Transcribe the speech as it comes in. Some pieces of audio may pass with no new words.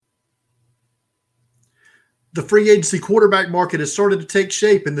The free agency quarterback market has started to take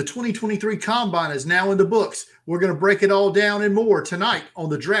shape, and the 2023 Combine is now in the books. We're going to break it all down and more tonight on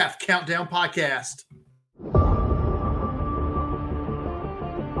the Draft Countdown Podcast.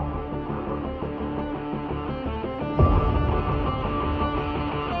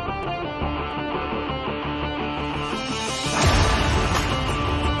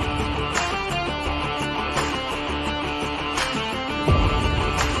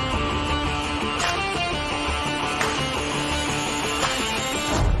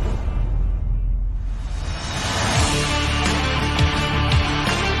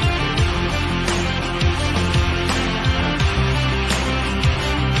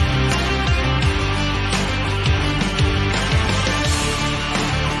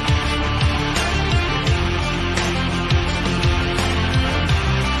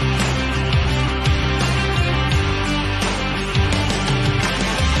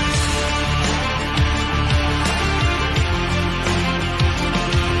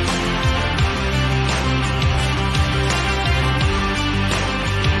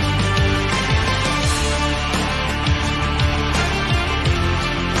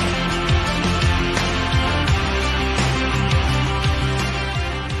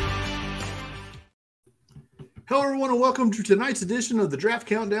 Hello, everyone, and welcome to tonight's edition of the Draft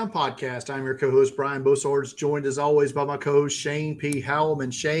Countdown Podcast. I'm your co-host, Brian Bosarge, joined as always by my co-host, Shane P. Hallam.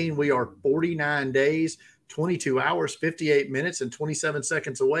 And Shane, we are 49 days, 22 hours, 58 minutes, and 27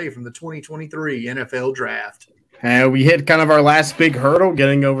 seconds away from the 2023 NFL Draft. We hit kind of our last big hurdle,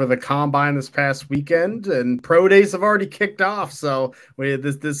 getting over the Combine this past weekend, and Pro Days have already kicked off. So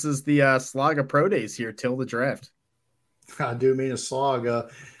this is the slog of Pro Days here till the draft. I do mean a slog.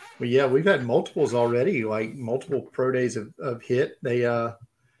 But yeah, we've had multiples already, like multiple pro days have hit. They had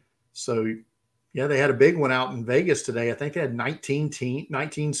a big one out in Vegas today. I think they had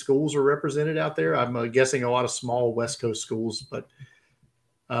 19 schools were represented out there. I'm guessing a lot of small West Coast schools, but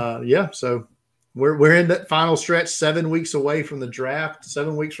so we're in that final stretch, 7 weeks away from the draft,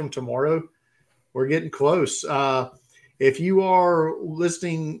 7 weeks from tomorrow. We're getting close. If you are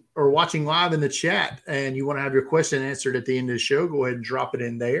listening or watching live in the chat and you want to have your question answered at the end of the show, go ahead and drop it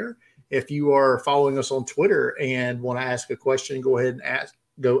in there. If you are following us on Twitter and want to ask a question, go ahead and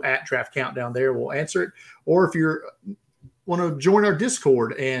go at Draft Countdown there. We'll answer it. Or if you want to join our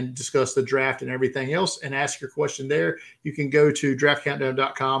Discord and discuss the draft and everything else and ask your question there, you can go to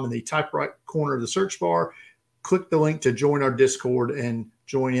draftcountdown.com in the top right corner of the search bar, click the link to join our Discord and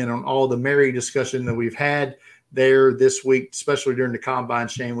join in on all the merry discussion that we've had there this week, especially during the Combine.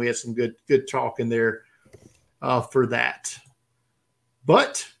 Shane, we had some good talk in there for that.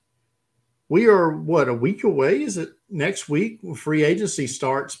 But we are, a week away? Is it next week? Free agency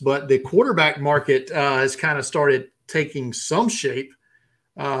starts, but the quarterback market has kind of started taking some shape.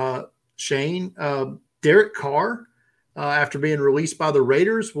 Shane, Derek Carr, after being released by the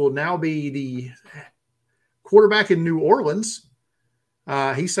Raiders, will now be the quarterback in New Orleans.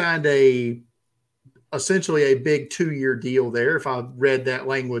 He signed essentially a big 2-year deal there, if I read that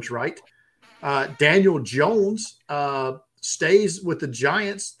language right. Daniel Jones stays with the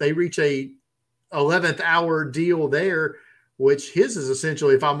Giants. They reach a 11th hour deal there, which his is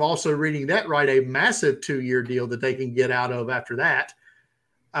essentially, if I'm also reading that right, a massive 2-year deal that they can get out of after that.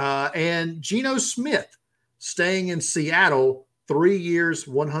 And Geno Smith staying in Seattle, 3 years,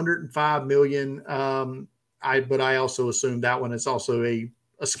 $105 million. But I also assume that one is also a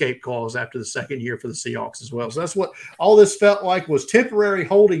escape clause after the second year for the Seahawks as well. So that's what all this felt like, was temporary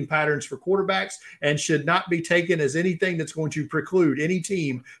holding patterns for quarterbacks, and should not be taken as anything that's going to preclude any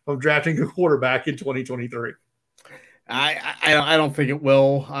team from drafting a quarterback in 2023. I don't think it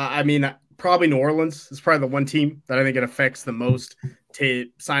will. I mean, probably New Orleans is probably the one team that I think it affects the most, to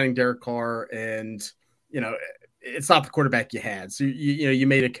signing Derek Carr. And, it's not the quarterback you had. So, you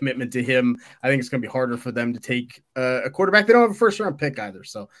made a commitment to him. I think it's going to be harder for them to take a quarterback. They don't have a first-round pick either.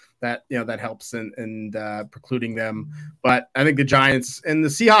 So that helps in precluding them. But I think the Giants and the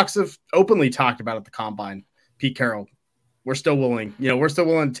Seahawks have openly talked about at the Combine. Pete Carroll, we're still willing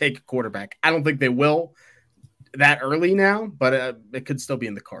to take a quarterback. I don't think they will that early now, but it could still be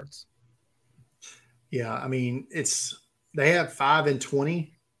in the cards. Yeah, I mean, they have 5 and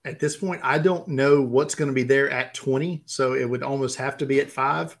 20. At this point, I don't know what's going to be there at 20, so it would almost have to be at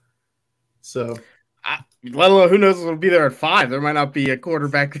 5. So, let alone who knows what will be there at 5. There might not be a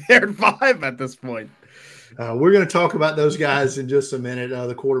quarterback there at 5 at this point. We're going to talk about those guys in just a minute.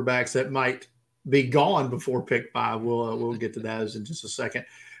 The quarterbacks that might be gone before pick 5. We'll get to that in just a second.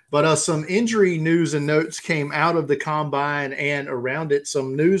 But some injury news and notes came out of the Combine and around it.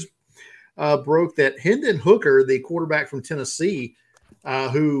 Some news broke that Hendon Hooker, the quarterback from Tennessee,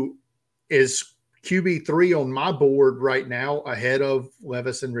 who is QB3 on my board right now, ahead of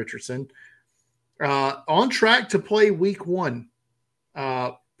Levis and Richardson. On track to play week 1,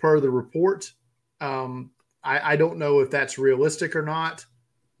 per the report. I don't know if that's realistic or not,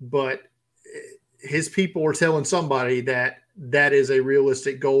 but his people are telling somebody that is a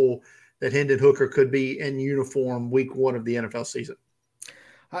realistic goal, that Hendon Hooker could be in uniform week 1 of the NFL season.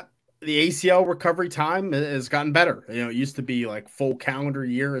 The ACL recovery time has gotten better. It used to be like full calendar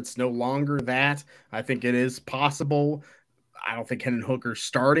year. It's no longer that. I think it is possible. I don't think Hendon Hooker's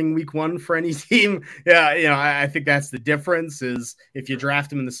starting week 1 for any team. Yeah, I think that's the difference, is if you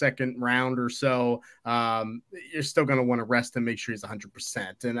draft him in the second round or so, you're still going to want to rest him, make sure he's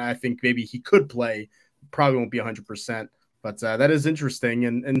 100%. And I think maybe he could play, probably won't be 100%, but that is interesting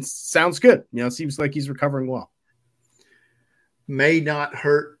and sounds good. It seems like he's recovering well. May not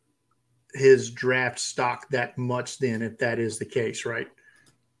hurt his draft stock that much then, if that is the case, right?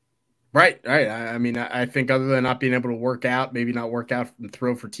 Right. I mean, I think other than not being able to work out, maybe not work out and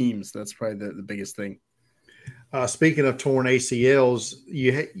throw for teams, that's probably the biggest thing. Speaking of torn ACLs,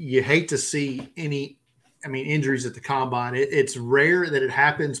 you hate to see injuries at the combine. It's rare that it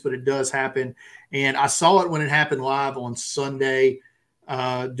happens, but it does happen. And I saw it when it happened live on Sunday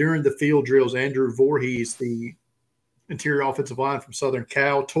during the field drills. Andrew Voorhees, the interior offensive line from Southern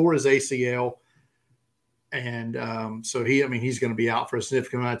Cal, tore his ACL. And so he's going to be out for a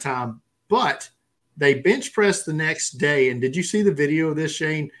significant amount of time. But they bench pressed the next day. And did you see the video of this,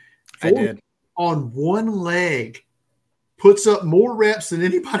 Shane? I did. On one leg, puts up more reps than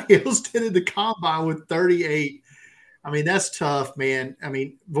anybody else did in the combine with 38. That's tough, man.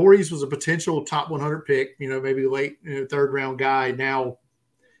 Voorhees was a potential top 100 pick, maybe late third round guy. Now,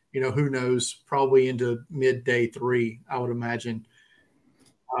 who knows, probably into mid day 3, I would imagine.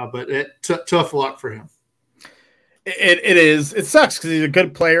 But tough luck for him. It is. It sucks because he's a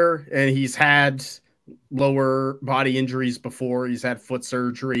good player and he's had lower body injuries before. He's had foot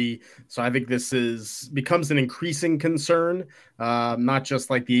surgery. So I think this becomes an increasing concern, not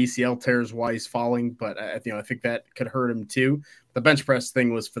just like the ACL tears while he's falling, but I think that could hurt him too. The bench press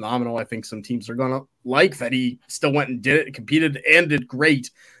thing was phenomenal. I think some teams are going to like that he still went and did it, competed and did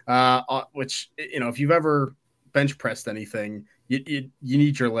great, which, if you've ever bench pressed anything, you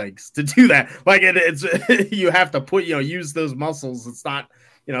need your legs to do that. Like it's you have to use those muscles. It's not,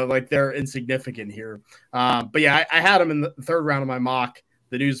 like they're insignificant here. But yeah, I had him in the third round of my mock.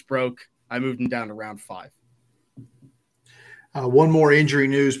 The news broke. I moved him down to round 5. One more injury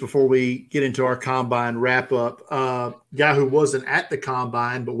news before we get into our combine wrap up. Guy who wasn't at the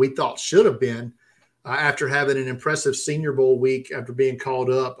combine, but we thought should have been after having an impressive Senior Bowl week after being called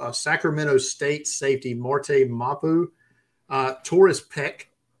up. Sacramento State safety Marte Mapu tore his pec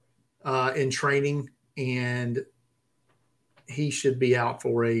in training, and he should be out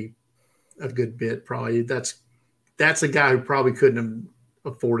for a good bit. Probably that's a guy who probably couldn't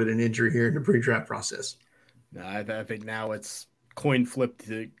have afforded an injury here in the pre-draft process. No, I think now it's coin flip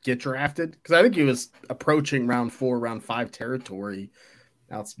to get drafted, because I think he was approaching round 4, round 5 territory.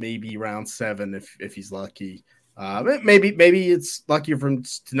 Now it's maybe round 7 if he's lucky. Maybe it's lucky for him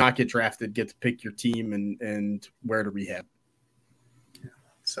to not get drafted, get to pick your team and where to rehab.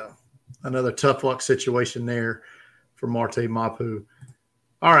 So another tough luck situation there for Marte Mapu.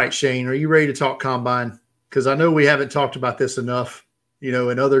 All right, Shane, are you ready to talk combine? Because I know we haven't talked about this enough.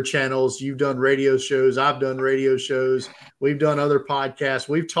 In other channels, you've done radio shows. I've done radio shows. We've done other podcasts.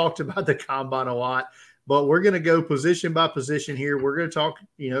 We've talked about the combine a lot, but we're going to go position by position here. We're going to talk,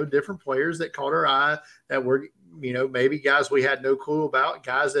 different players that caught our eye, that were, maybe guys we had no clue about,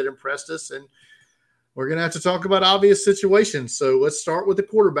 guys that impressed us. And we're going to have to talk about obvious situations. So let's start with the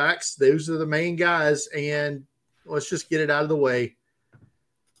quarterbacks. Those are the main guys, and let's just get it out of the way.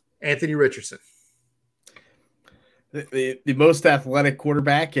 Anthony Richardson. The most athletic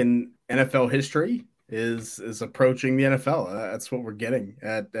quarterback in NFL history is approaching the NFL. That's what we're getting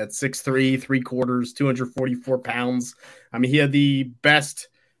at 6'3", 3/4, 244 pounds. He had the best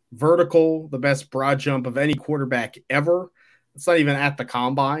vertical, the best broad jump of any quarterback ever. It's not even at the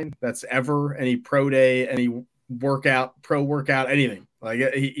combine. That's ever, any pro day, any workout, pro workout, anything.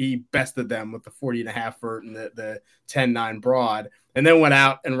 Like he bested them with the 40.5 vert and the 10.9 broad, and then went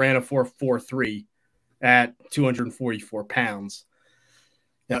out and ran a 4.43 at 244 pounds.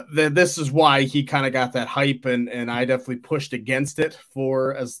 Now, this is why he kind of got that hype, and I definitely pushed against it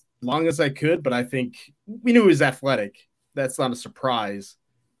for as long as I could, but I think we knew he was athletic. That's not a surprise.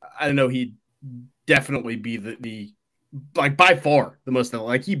 I don't know, he'd definitely be the like by far the most,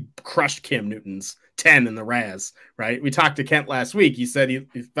 like he crushed Cam Newton's 10 in the RAS, right? We talked to Kent last week. He said he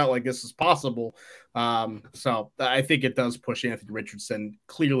felt like this was possible. So I think it does push Anthony Richardson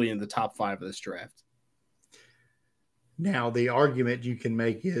clearly in the top 5 of this draft. Now, the argument you can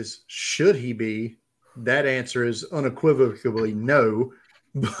make is, should he be? That answer is unequivocally no,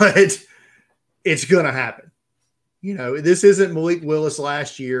 but it's going to happen. You know, this isn't Malik Willis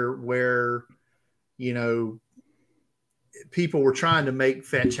last year where, you know, people were trying to make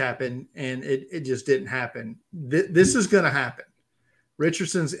fetch happen and it just didn't happen. This is going to happen.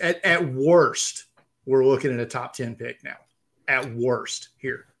 Richardson's at worst, we're looking at a top 10 pick now. At worst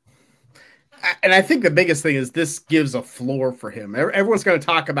here. And I think the biggest thing is this gives a floor for him. Everyone's going to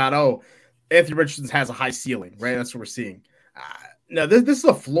talk about, oh, Anthony Richardson has a high ceiling, right? That's what we're seeing. No, this is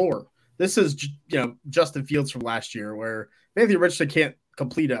a floor. This is, you know, Justin Fields from last year, where Anthony Richardson can't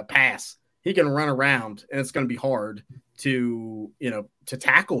complete a pass. He can run around, and it's going to be hard to, you know, to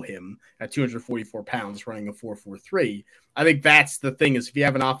tackle him at 244 pounds running a 4.43. I think that's the thing, is if you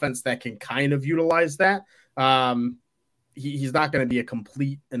have an offense that can kind of utilize that, he's not going to be a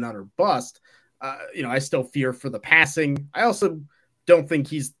complete and utter bust. You know, I still fear for the passing. I also don't think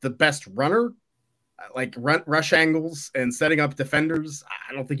he's the best runner, like rush angles and setting up defenders.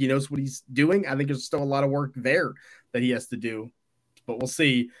 I don't think he knows what he's doing. I think there's still a lot of work there that he has to do, but we'll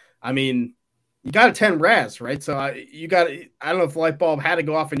see. I mean, you got a 10 RAS, right? So I don't know if the light bulb had to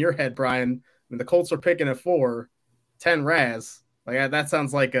go off in your head, Brian. I mean, the Colts are picking at 4, 10 RAS. Like that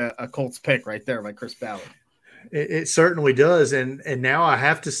sounds like a Colts pick right there by Chris Ballard. It certainly does. And now I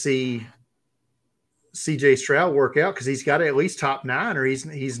have to see CJ Stroud work out, because he's got to at least top 9 or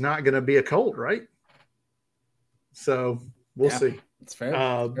he's not going to be a Colt, right? So we'll see. It's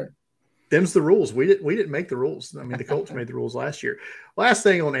fair. Them's the rules. We didn't make the rules. I mean, the Colts made the rules last year. Last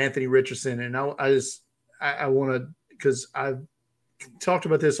thing on Anthony Richardson, and I want to, because I talked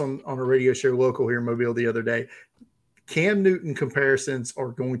about this on a radio show local here in Mobile the other day. Cam Newton comparisons are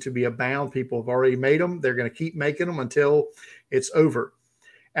going to be abound. People have already made them. They're going to keep making them until it's over.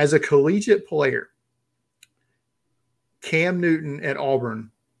 As a collegiate player, Cam Newton at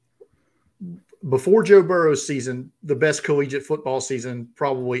Auburn, before Joe Burrow's season, the best collegiate football season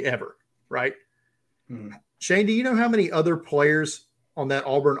probably ever, right? Shane, do you know how many other players on that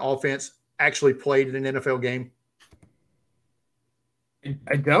Auburn offense actually played in an NFL game?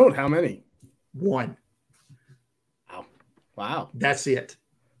 I don't. How many? 1. Wow. That's it.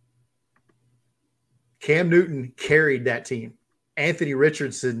 Cam Newton carried that team. Anthony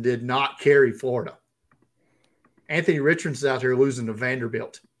Richardson did not carry Florida. Anthony Richardson's out here losing to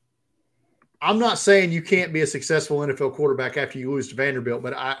Vanderbilt. I'm not saying you can't be a successful NFL quarterback after you lose to Vanderbilt,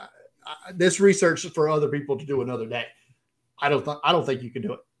 but this research is for other people to do another day. I don't think you can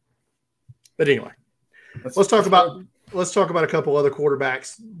do it. But anyway, let's talk about a couple other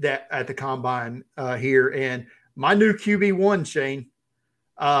quarterbacks that at the combine here. And my new QB1, Shane,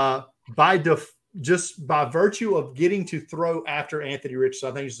 just by virtue of getting to throw after Anthony Richardson,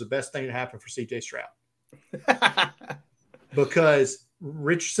 I think is the best thing to happen for CJ Stroud. Because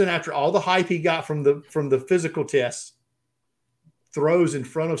Richardson, after all the hype he got from the physical tests, throws in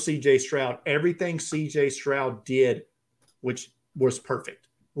front of CJ Stroud. Everything CJ Stroud did, which was perfect,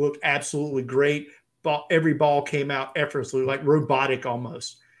 looked absolutely great. Every ball came out effortlessly, like robotic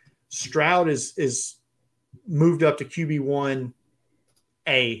almost. Stroud is moved up to QB1A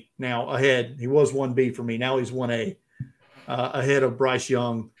now ahead. He was 1B for me. Now he's 1A ahead of Bryce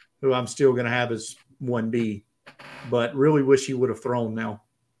Young, who I'm still going to have as 1B, but really wish he would have thrown now.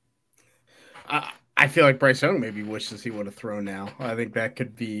 I feel like Bryce Young maybe wishes he would have thrown now. I think that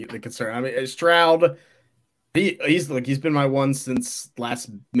could be the concern. I mean, Stroud, he's been my one since last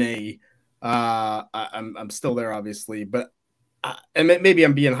May. I'm still there, obviously, but and maybe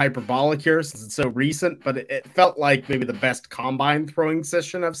I'm being hyperbolic here since it's so recent, but it felt like maybe the best combine throwing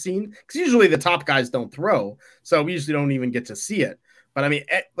session I've seen, because usually the top guys don't throw, so we usually don't even get to see it. But I mean,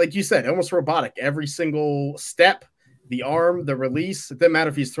 like you said, almost robotic. Every single step, the arm, the release. It didn't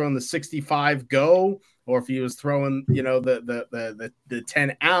matter if he's throwing the 65 go, or if he was throwing, you know, the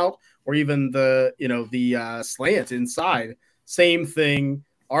 10 out, or even the slant inside. Same thing.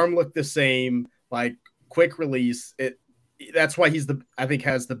 Arm looked the same. Like quick release. That's why I think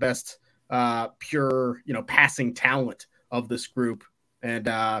has the best pure, passing talent of this group. And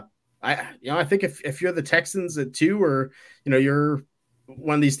I think if you're the Texans at 2, or you're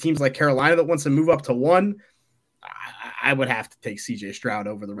one of these teams like Carolina that wants to move up to 1, I would have to take CJ Stroud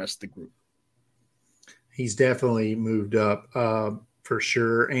over the rest of the group. He's definitely moved up for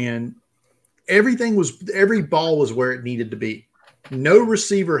sure. And every ball was where it needed to be. No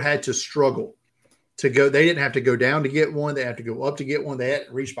receiver had to struggle to go. They didn't have to go down to get one. They had to go up to get one. They had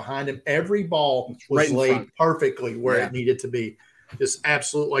to reach behind him. Every ball was right laid front. perfectly where it needed to be. Just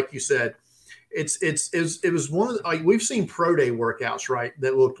absolute, like you said. It was one of the, like we've seen pro day workouts, right,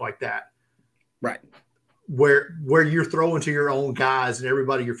 that looked like that. Right. Where you're throwing to your own guys and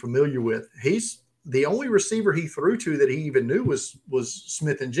everybody you're familiar with. He's the only receiver he threw to that he even knew was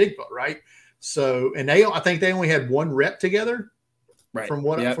Smith and Jigba, right? So, and I think they only had one rep together, right? From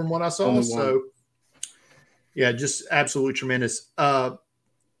what I saw. So, yeah, just absolutely tremendous.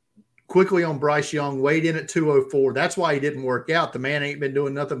 Quickly on Bryce Young, weighed in at 204. That's why he didn't work out. The man ain't been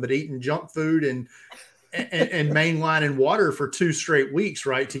doing nothing but eating junk food and mainlining water for 2 straight weeks,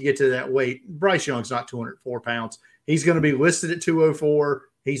 right, to get to that weight. Bryce Young's not 204 pounds. He's going to be listed at 204.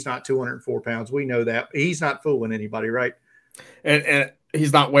 He's not 204 pounds. We know that. He's not fooling anybody, right? And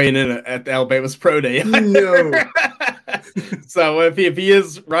he's not weighing in at Alabama's pro day. No. So if he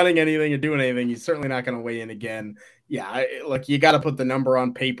is running anything or doing anything, he's certainly not going to weigh in again. Yeah, look, you got to put the number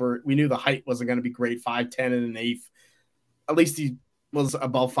on paper. We knew the height wasn't going to be great, 5'10" and an eighth. At least he was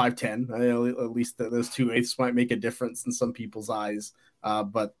above 5'10". At least those 2/8 might make a difference in some people's eyes.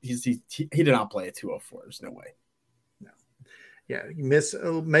 But he did not play at 204. There's no way. No. Yeah,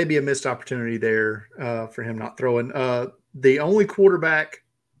 maybe a missed opportunity there for him not throwing. The only quarterback,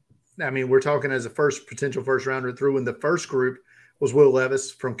 I mean, we're talking as a potential first rounder through in the first group was Will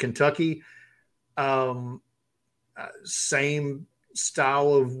Levis from Kentucky. Same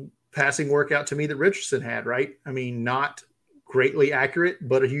style of passing workout to me that Richardson had, right? I mean, not greatly accurate,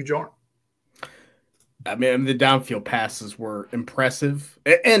 but a huge arm. I mean, the downfield passes were impressive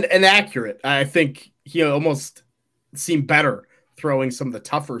and accurate. I think he almost seemed better throwing some of the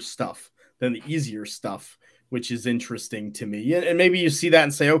tougher stuff than the easier stuff, which is interesting to me. And maybe you see that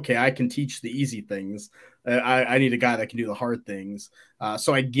and say, okay, I can teach the easy things. I need a guy that can do the hard things.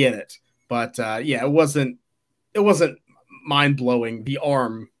 So I get it. But yeah, it wasn't mind-blowing. The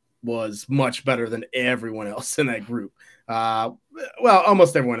arm was much better than everyone else in that group. Well,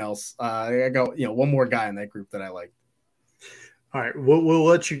 almost everyone else. I got one more guy in that group that I liked. All right, we'll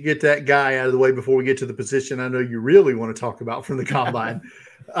let you get that guy out of the way before we get to the position I know you really want to talk about from the combine.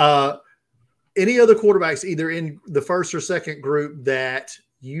 Any other quarterbacks either in the first or second group that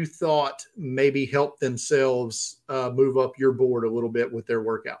you thought maybe helped themselves move up your board a little bit with their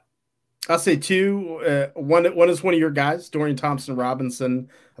workout? I'll say 2. One is one of your guys, Dorian Thompson-Robinson.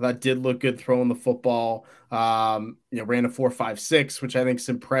 I thought did look good throwing the football. Ran a 4.56, which I think is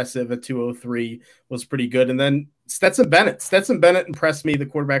impressive at 203, was pretty good. And then Stetson Bennett. Stetson Bennett impressed me, the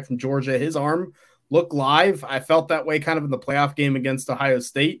quarterback from Georgia. His arm looked live. I felt that way kind of in the playoff game against Ohio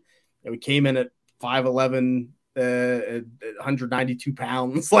State. We came in at 5'11", 192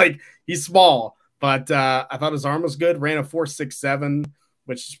 pounds. Like, he's small, but I thought his arm was good. Ran a 4.67,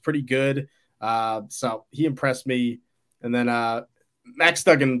 which is pretty good. So he impressed me. And then Max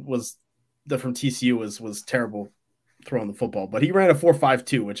Duggan from TCU was terrible throwing the football, but he ran a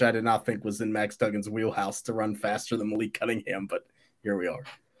 4.52, which I did not think was in Max Duggan's wheelhouse to run faster than Malik Cunningham, but here we are.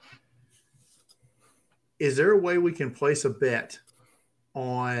 Is there a way we can place a bet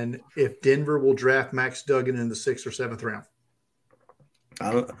on if Denver will draft Max Duggan in the 6th or 7th round?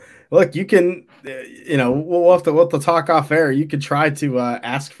 Look, you can, we'll have to talk off air. You could try to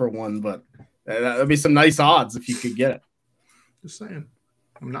ask for one, but that'd be some nice odds if you could get it. Just saying.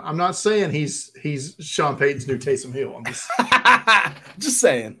 I'm not saying he's Sean Payton's new Taysom Hill. I'm just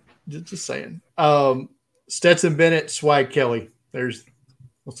saying. Just saying. Stetson Bennett, Swag Kelly. I'm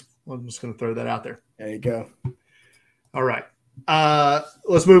just going to throw that out there. There you go. All right.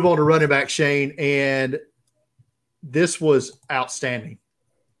 Let's move on to running back Shane. And this was outstanding.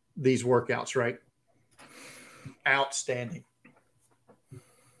 These workouts, right? Outstanding.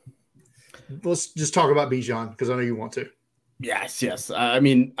 Let's just talk about Bijan because I know you want to. Yes. I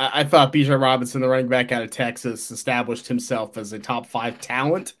mean, I thought Bijan Robinson, the running back out of Texas, established himself as a top 5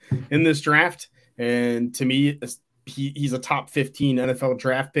 talent in this draft. And to me, he's a top 15 NFL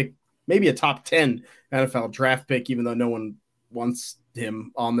draft pick, maybe a top 10 NFL draft pick, even though no one wants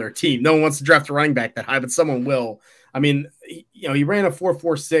him on their team. No one wants to draft a running back that high, but someone will. I mean, he ran a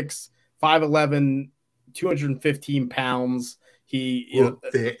 4.46, 5'11", 215 pounds. He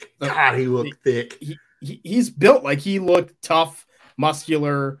looked thick. God, he looked thick. He's built like he looked tough,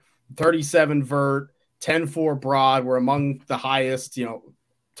 muscular, 37 vert, 10.4 broad. We're among the highest,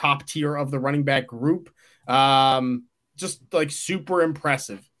 top tier of the running back group. Just like super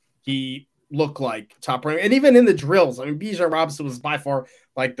impressive. He looked like top running, and even in the drills. I mean, Bijan Robinson was by far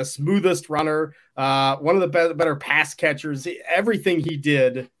like the smoothest runner, one of the better pass catchers. Everything he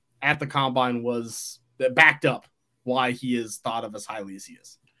did at the combine was backed up why he is thought of as highly as he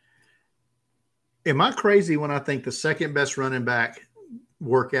is. Am I crazy when I think the second best running back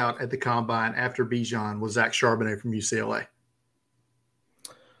workout at the combine after Bijan was Zach Charbonnet from UCLA?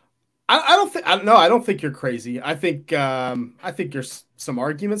 I don't think you're crazy. I think there's some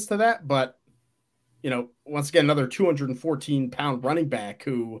arguments to that, but once again, another 214-pound running back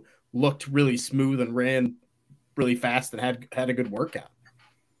who looked really smooth and ran really fast and had a good workout.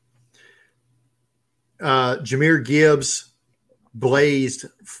 Jahmyr Gibbs blazed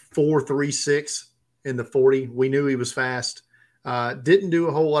 4.36 in the 40. We knew he was fast. Didn't do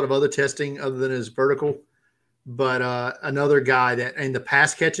a whole lot of other testing other than his vertical, but another guy that in the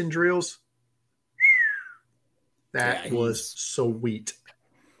pass catching drills, that was sweet.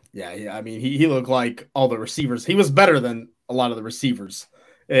 Yeah. I mean, he looked like all the receivers. He was better than a lot of the receivers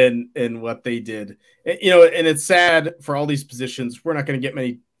in what they did. And it's sad for all these positions. We're not going to get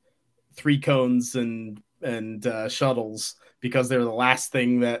many 3 cones and shuttles because they're the last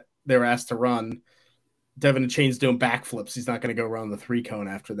thing that they're asked to run. Devin Chain's doing backflips. He's not going to go around the 3 cone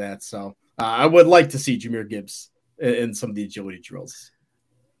after that. So I would like to see Jahmyr Gibbs in some of the agility drills.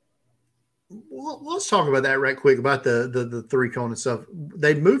 Well, let's talk about that right quick about the 3 cone and stuff.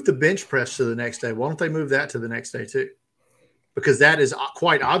 They moved the bench press to the next day. Why don't they move that to the next day too? Because that is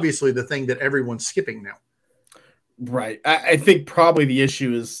quite obviously the thing that everyone's skipping now. Right. I think probably the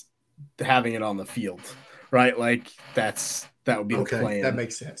issue is having it on the field, right? Like that would be the plan. That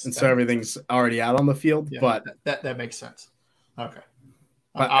makes sense. And so everything's already out on the field, but that makes sense. Okay.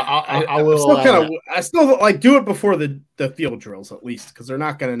 But I will. I still like do it before the field drills at least because they're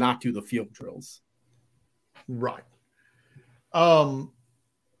not going to not do the field drills. Right.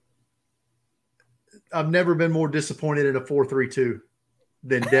 I've never been more disappointed in a 4.32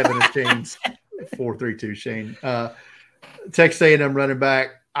 than Devin Shane's 4.32. Shane, Texas A&M running back.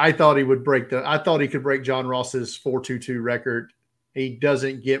 I thought he would I thought he could break John Ross's 4.22 record. He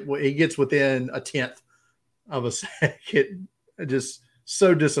doesn't get. He gets within a tenth of a second. Just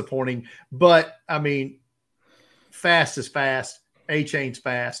so disappointing. But I mean, fast is fast. A-Chain's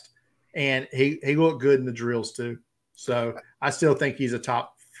fast, and he looked good in the drills too. So I still think he's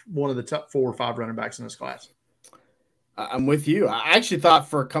one of the top 4 or 5 running backs in this class. I'm with you. I actually thought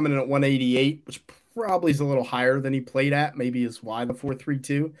for coming in at 188, which probably is a little higher than he played at, maybe is why the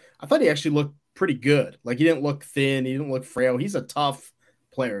 4.32. I thought he actually looked pretty good. Like he didn't look thin, he didn't look frail. He's a tough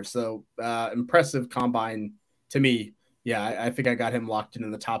player. So impressive combine to me. Yeah, I think I got him locked in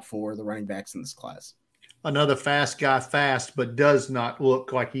the top 4 of the running backs in this class. Another fast guy, but does not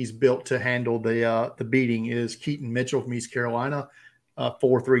look like he's built to handle the beating is Keaton Mitchell from East Carolina.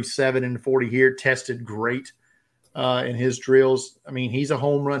 4.37 in the 40 here, tested great in his drills. I mean, he's a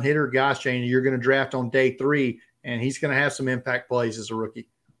home run hitter, guys. Shane, you're going to draft on day 3, and he's going to have some impact plays as a rookie.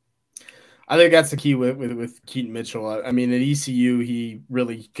 I think that's the key with Keaton Mitchell. I mean, at ECU, he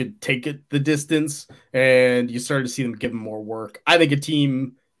really could take it the distance, and you started to see them give him more work. I think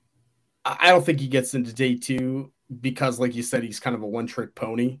I don't think he gets into day 2 because, like you said, he's kind of a one-trick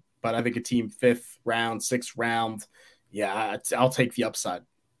pony. But I think a team 5th round, 6th round, yeah, I'll take the upside.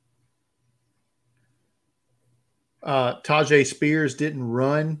 Tajay Spears didn't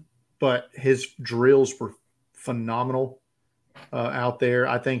run, but his drills were phenomenal out there.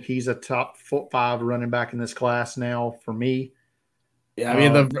 I think he's a top 5 running back in this class now for me. Yeah, I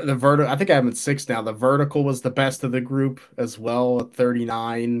mean the vertical. I think I have him at 6 now. The vertical was the best of the group as well at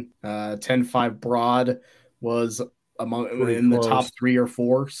 39. 10.5 broad was the top 3 or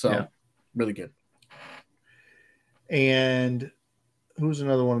 4. So really good. And who's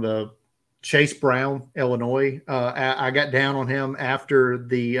another one of the Chase Brown, Illinois. I got down on him after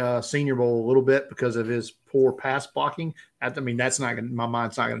the Senior Bowl a little bit because of his poor pass blocking. I mean, that's not gonna, my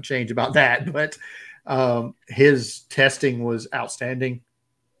mind's not going to change about that, but his testing was outstanding.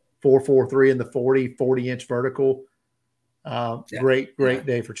 4.43 in the 40-inch vertical. Great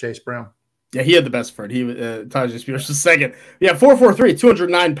day for Chase Brown. Yeah, he had the best for it. He Tajay Spears was second. Yeah, 4.43,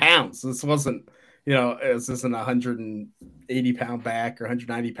 209 pounds. This wasn't, this isn't a 180-pound back or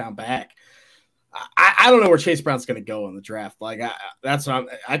 190-pound back. I don't know where Chase Brown's going to go in the draft. Like that's what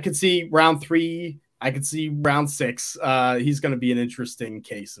I could see round 3. I could see round 6. He's going to be an interesting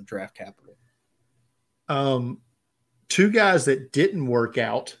case of draft capital. 2 guys that didn't work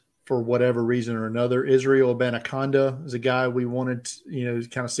out for whatever reason or another. Israel Abanaconda is a guy we wanted to,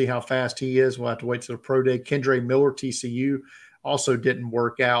 kind of see how fast he is. We'll have to wait till the pro day. Kendre Miller, TCU, also didn't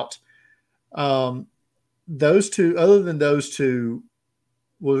work out. Those 2, other than those 2,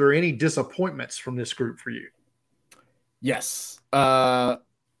 was there any disappointments from this group for you? Yes. Zach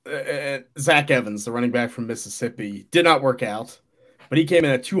Evans, the running back from Mississippi, did not work out, but he came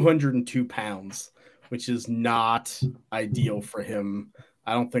in at 202 pounds, which is not ideal for him.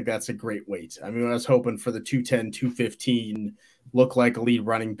 I don't think that's a great weight. I mean, I was hoping for the 210, 215, look like a lead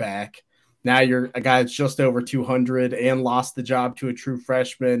running back. Now you're a guy that's just over 200 and lost the job to a true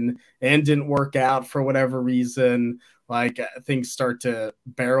freshman and didn't work out for whatever reason. Like things start to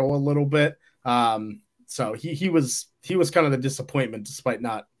barrel a little bit. So he was kind of the disappointment despite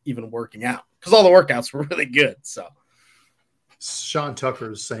not even working out because all the workouts were really good. So Sean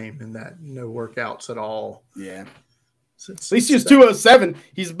Tucker is the same in that no workouts at all. Yeah. At least he was 207.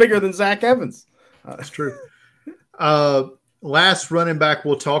 He's bigger than Zach Evans. That's true. Last running back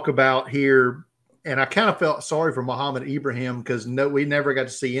we'll talk about here, and I kind of felt sorry for Muhammad Ibrahim because we never got to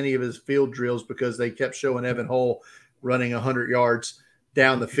see any of his field drills because they kept showing Evan Hull running 100 yards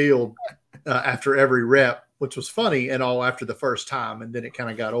down the field after every rep, which was funny and all after the first time, and then it kind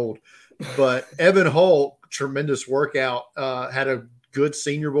of got old. But Evan Hull, tremendous workout, had a good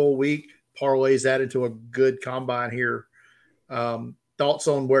Senior Bowl week, parlays that into a good combine here. Thoughts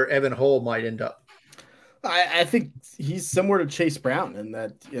on where Evan Hull might end up? I think he's similar to Chase Brown in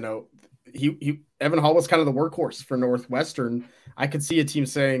that, Evan Hull was kind of the workhorse for Northwestern. I could see a team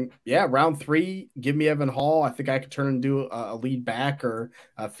saying, yeah, round 3, give me Evan Hull. I think I could turn into a lead back or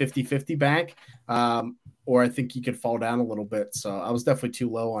a 50-50 back. Or I think he could fall down a little bit. So I was definitely too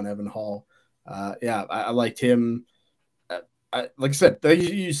low on Evan Hull. I liked him. Like I said,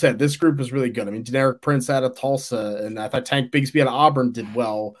 you said this group is really good. I mean, Generic Prince out of Tulsa, and I thought Tank Bigsby out of Auburn did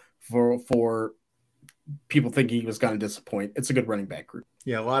well for people thinking he was going to disappoint. It's a good running back group.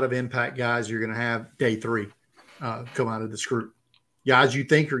 Yeah, a lot of impact guys you're going to have day 3 come out of this group. Guys you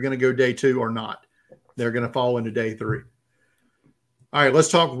think are going to go day 2 or not. They're going to fall into day 3. All right, let's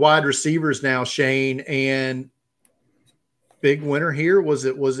talk wide receivers now, Shane. And big winner here, was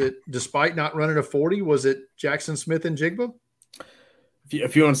it despite not running a 40, was it Jackson Smith and Jigba?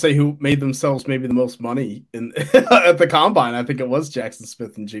 If you want to say who made themselves maybe the most money at the combine, I think it was Jackson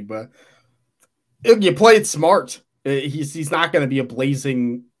Smith and Jigba. You play it smart. He's not going to be a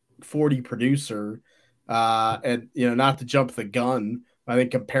blazing 40 producer, and not to jump the gun. I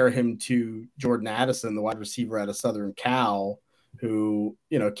think compare him to Jordan Addison, the wide receiver out of Southern Cal, who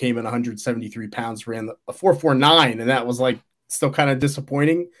came in 173 pounds, ran a 4.49, and that was like still kind of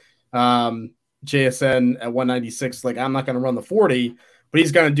disappointing. JSN at 196, like I'm not going to run the 40, but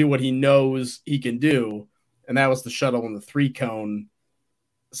he's going to do what he knows he can do, and that was the shuttle and the 3-cone.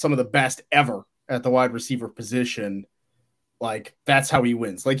 Some of the best ever at the wide receiver position. Like that's how he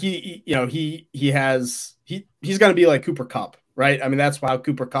wins. Like he's going to be like Cooper Kupp, right? I mean, that's how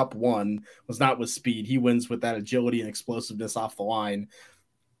Cooper Kupp won, was not with speed. He wins with that agility and explosiveness off the line.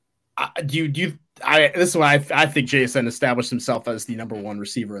 This is why I think JSN established himself as the number 1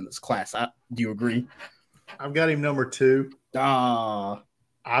 receiver in this class. Do you agree? I've got him number 2. I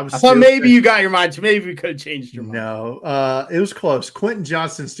thought maybe you got your mind to. Maybe we could have changed your mind. No, it was close. Quentin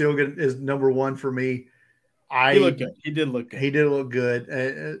Johnston still is number 1 for me. He looked good. He did look good. He did look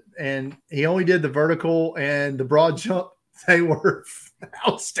good, and he only did the vertical and the broad jump. They were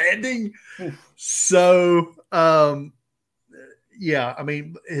outstanding. So, yeah, I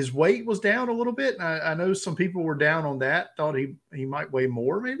mean, his weight was down a little bit. I know some people were down on that. Thought he might weigh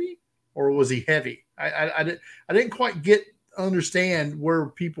more, maybe, or was he heavy? I didn't quite understand where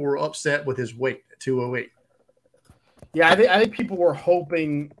people were upset with his weight at 208. Yeah, I think people were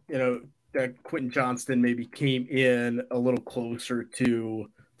hoping, that Quentin Johnston maybe came in a little closer to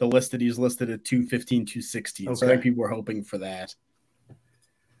the list that he's listed at 215, 216. Okay. So I think people were hoping for that.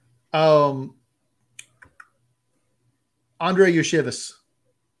 Andre Yashivas.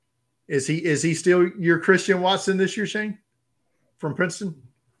 Is he still your Christian Watson this year, Shane? From Princeton?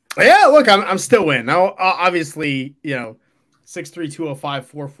 Yeah, look, I'm still in. Now, obviously, 6'3",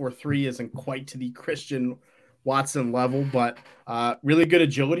 205, 4.43 isn't quite to the Christian Watson level, but really good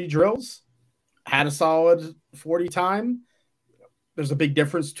agility drills. Had a solid 40 time. There's a big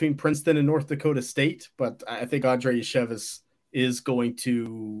difference between Princeton and North Dakota State, but I think Andre Yashevas is going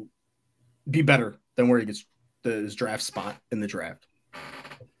to be better than where he gets his draft spot in the draft.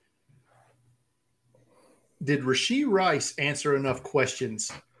 Did Rashee Rice answer enough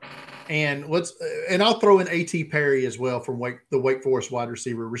questions? And I'll throw in A.T. Perry as well from the Wake Forest wide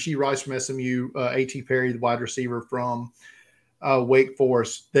receiver. Rashee Rice from SMU, A.T. Perry, the wide receiver from Wake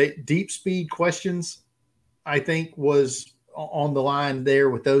Forest. The deep speed questions, I think, was on the line there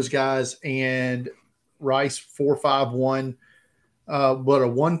with those guys. And Rice 4.51, but a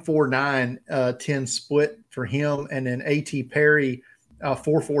 1.49 10 split for him, and then A.T. Perry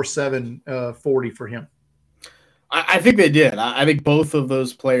 4.47 40 for him. I think they did. I think both of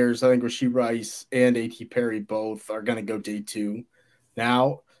those players, I think Rashee Rice and A.T. Perry both are going to go day 2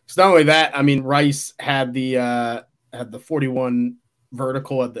 now. It's not only that. I mean, Rice had the 41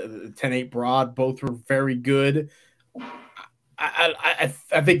 vertical at the 10-8 broad. Both were very good. I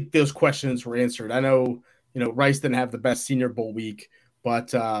think those questions were answered. I know, Rice didn't have the best Senior Bowl week,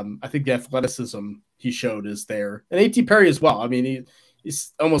 but I think the athleticism he showed is there. And A.T. Perry as well. I mean,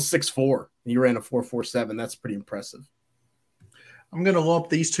 he's almost 6'4". He ran a 4.47. That's pretty impressive. I'm going to lump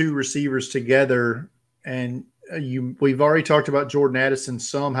these two receivers together, and we've already talked about Jordan Addison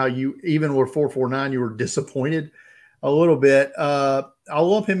some, how you even with 4.49, you were disappointed a little bit. I'll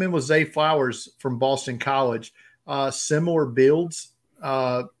lump him in with Zay Flowers from Boston College. Similar builds,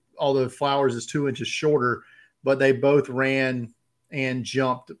 although Flowers is 2 inches shorter, but they both ran and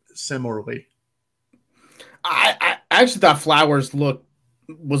jumped similarly. I actually thought Flowers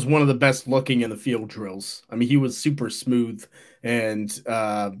was one of the best looking in the field drills. I mean, he was super smooth and,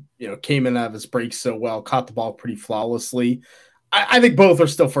 came in out of his break so well, caught the ball pretty flawlessly. I think both are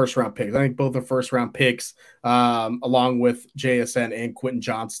still first-round picks. I think both are first-round picks, along with JSN and Quentin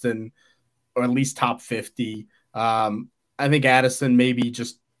Johnston, or at least top 50. I think Addison maybe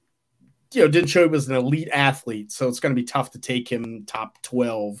just, didn't show he was an elite athlete, so it's going to be tough to take him top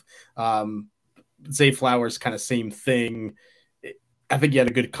 12. Zay Flowers, kind of same thing. I think he had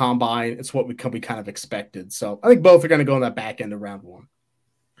a good combine. It's what we kind of expected. So I think both are going to go on that back end of round one.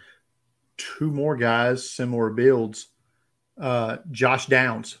 Two more guys, similar builds. Josh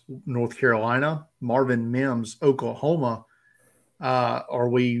Downs, North Carolina. Marvin Mims, Oklahoma. Are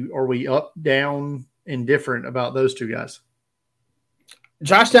we up, down, indifferent about those two guys?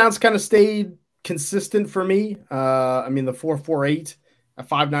 Josh Downs kind of stayed consistent for me. The 4.48 at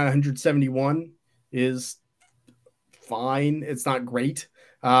 5'9", 171 is fine. It's not great.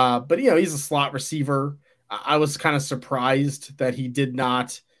 But he's a slot receiver. I was kind of surprised that he did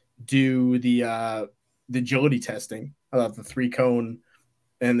not do the agility testing about the 3-cone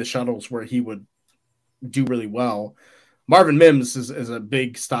and the shuttles where he would do really well. Marvin Mims is a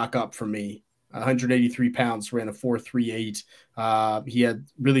big stock up for me. 183 pounds, ran a 4.38. He had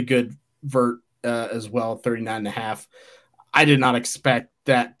really good vert as well, 39.5. I did not expect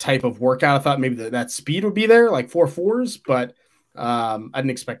that type of workout. I thought maybe that speed would be there, like 4.4s, but I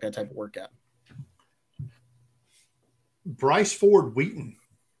didn't expect that type of workout. Bryce Ford Wheaton,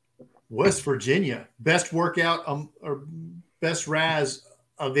 West Virginia, best workout or best RAS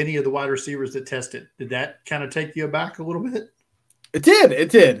of any of the wide receivers that tested. Did that kind of take you aback a little bit? It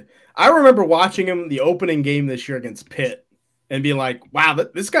did. I remember watching him the opening game this year against Pitt and being like, wow,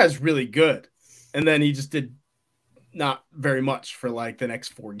 this guy's really good. And then he just did not very much for like the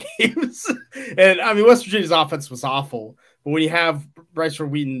next 4 games. And West Virginia's offense was awful. But when you have Bryce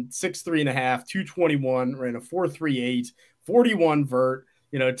Ford Wheaton, 6'3.5", 221, ran a 4.38, 41 vert,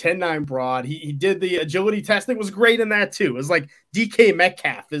 10.9 broad. He did the agility testing, was great in that too. It was like DK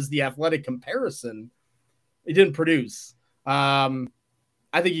Metcalf is the athletic comparison. He didn't produce.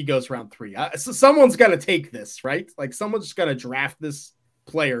 I think he goes round 3. So someone's got to take this, right? Like someone's just got to draft this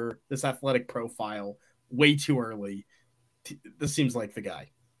player, this athletic profile way too early. This seems like the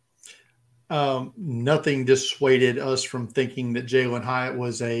guy. Nothing dissuaded us from thinking that Jalen Hyatt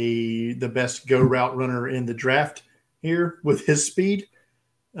was the best go route runner in the draft here with his speed.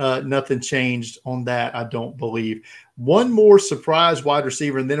 Nothing changed on that, I don't believe. One more surprise wide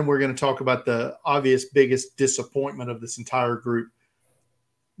receiver, and then we're going to talk about the obvious biggest disappointment of this entire group.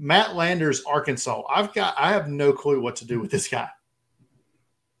 Matt Landers, Arkansas. I have no clue what to do with this guy.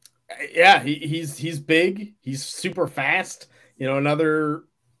 Yeah, he's big. He's super fast. Another,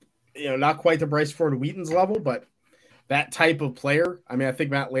 not quite the Bryce Ford Wheaton's level, but that type of player. I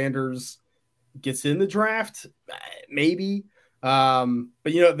think Matt Landers gets in the draft, maybe. But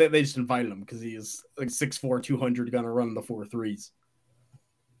they just invited him because he is like 6'4", 200, going to run the 4.3s.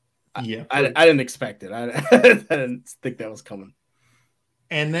 Yeah, I didn't expect it. I didn't think that was coming.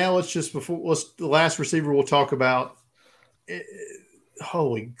 And now the last receiver we'll talk about.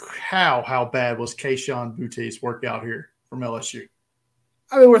 Holy cow, how bad was Kayshon Boutte's workout here from LSU?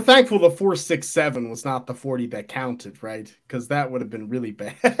 We're thankful the 4.67 was not the 40 that counted, right? Because that would have been really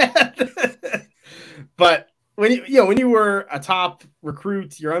bad. But when you were a top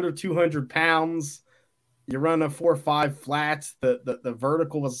recruit, you're under 200 pounds, you run a 4.5 flat. The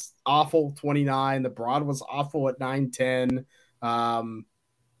vertical was awful, 29. The broad was awful at 9.10.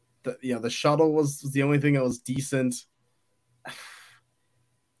 The shuttle was the only thing that was decent.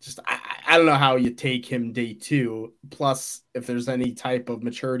 Just I don't know how you take him day 2. Plus, if there's any type of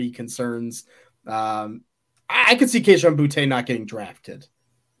maturity concerns, I could see Kayshon Boutte not getting drafted.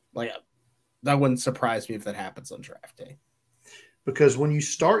 Like that wouldn't surprise me if that happens on draft day. Because when you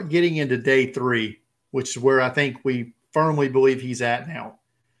start getting into day 3, which is where I think we firmly believe he's at now,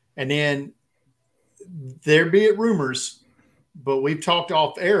 and then there be it rumors but we've talked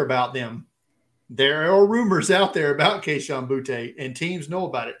off air about them. There are rumors out there about Kayshon Boutte, and teams know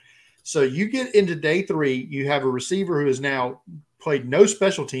about it. So you get into day 3, you have a receiver who has now played no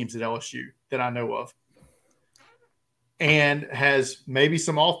special teams at LSU that I know of, and has maybe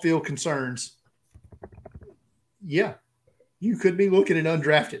some off-field concerns. Yeah, you could be looking at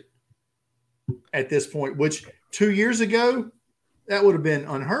undrafted at this point, which 2 years ago, that would have been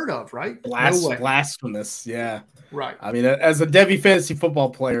unheard of, right? No way. Blasphemous, yeah. Right. I mean, as a Devi fantasy football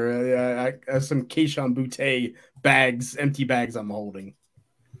player, I have some Kayshon Boutte bags, empty bags I'm holding.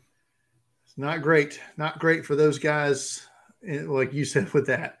 It's not great. Not great for those guys, like you said with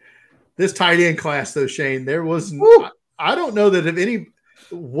that. This tight end class, though, Shane, there was – I don't know that if any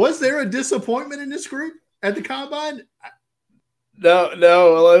 – was there a disappointment in this group at the Combine? No.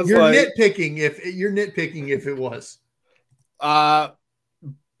 You're nitpicking if it was.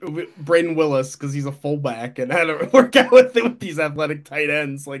 Braden Willis, because he's a fullback and had to work out with these athletic tight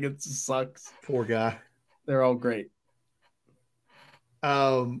ends. Like, it just sucks. Poor guy. They're all great.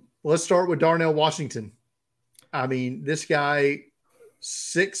 Let's start with Darnell Washington. I mean, this guy,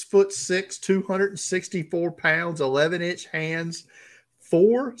 6'6", 264 pounds, 11-inch hands,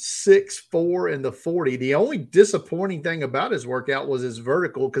 4.64 in the 40. The only disappointing thing about his workout was his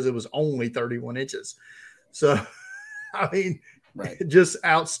vertical, because it was only 31 inches. So, I mean, right. Just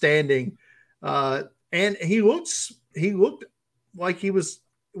outstanding. And he looked like he was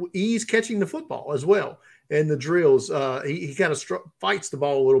ease catching the football as well in the drills. He kind of fights the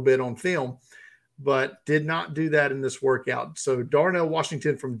ball a little bit on film, but did not do that in this workout. So Darnell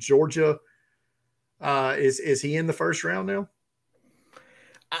Washington from Georgia, is he in the first round now?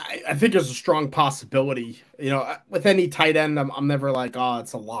 I think there's a strong possibility. You know, with any tight end, I'm never like, oh,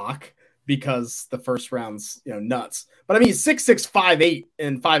 it's a lock, because the first round's, you know, nuts. But I mean, he's 6'6", 5'8",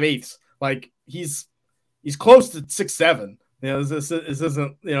 and 5/8. Like, he's close to 6'7". You know, this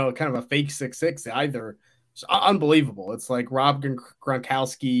isn't, you know, kind of a fake 6'6" either. It's unbelievable. It's like Rob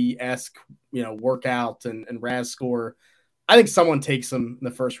Gronkowski-esque, you know, workout and RAS score. I think someone takes him in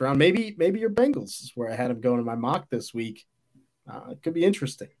the first round. Maybe your Bengals is where I had him going in my mock this week. It could be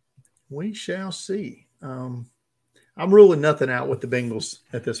interesting. We shall see. I'm ruling nothing out with the Bengals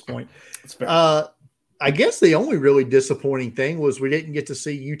at this point. I guess the only really disappointing thing was we didn't get to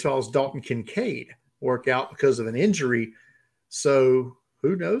see Utah's Dalton Kincaid work out because of an injury. So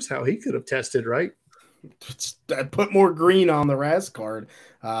who knows how he could have tested, right? Put more green on the RAS card,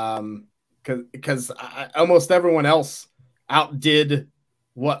 because almost everyone else outdid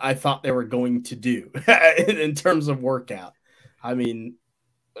what I thought they were going to do in terms of workout. I mean,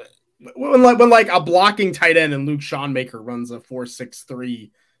 when a blocking tight end and Luke Schoonmaker runs a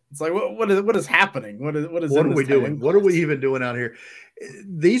 4.63, it's like, what is happening? What are we doing? What are we even doing out here?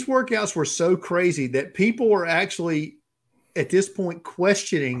 These workouts were so crazy that people are actually at this point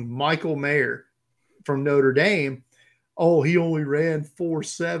questioning Michael Mayer from Notre Dame. Oh, he only ran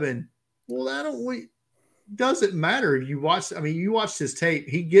 4.7. Well, doesn't matter. You watched his tape.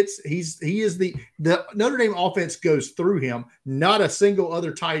 He is the Notre Dame offense goes through him. Not a single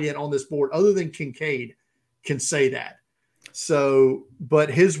other tight end on this board other than Kincaid can say that. So, but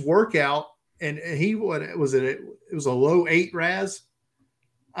his workout, and it was a low 8 RAS,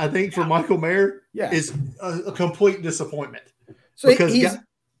 I think, for Michael Mayer, is a complete disappointment. So he's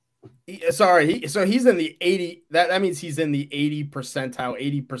in the 80. That means he's in the 80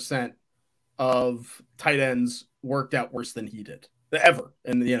 percentile, 80% of tight ends worked out worse than he did ever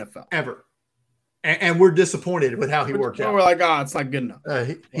in the NFL. Ever. And we're disappointed with how he worked out. We're like, oh, it's not good enough.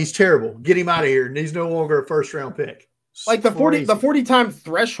 He's terrible. Get him out of here. And he's no longer a first round pick. Like the 40 time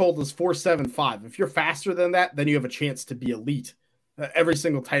threshold is 4.75. If you're faster than that, then you have a chance to be elite. Every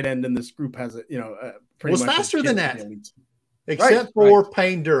single tight end in this group has pretty much faster than that, except for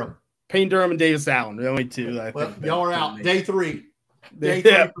Payne Durham. Payne Durham and Davis Allen, the only two. Y'all are out. Day three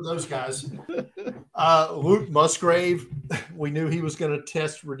for those guys. Luke Musgrave, we knew he was going to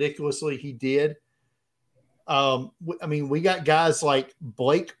test ridiculously. He did. We got guys like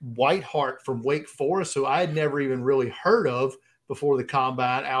Blake Whiteheart from Wake Forest, who I had never even really heard of before the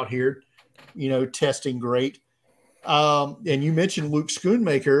combine, out here, testing great. And you mentioned Luke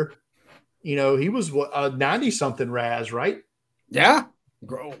Schoonmaker. He was a 90-something RAS, right? Yeah,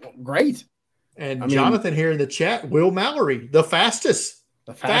 great. And Jonathan here in the chat, Will Mallory, the fastest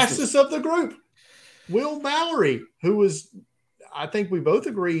of the group. Will Mallory, who was, I think we both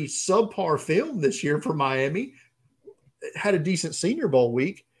agree, subpar film this year for Miami, had a decent Senior Bowl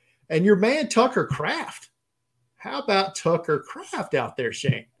week. And your man, Tucker Kraft. How about Tucker Kraft out there,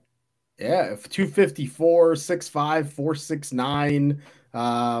 Shane? Yeah, 254, 6'5", 469.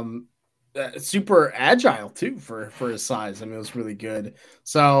 super agile too for his size. I mean, it was really good.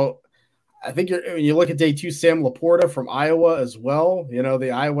 So I think when you look at day 2, Sam Laporta from Iowa as well. You know,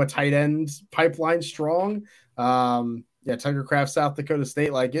 the Iowa tight end pipeline strong. Tucker Craft, South Dakota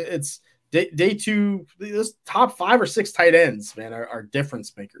State. Like it's day 2. Those top 5 or 6 tight ends, man, are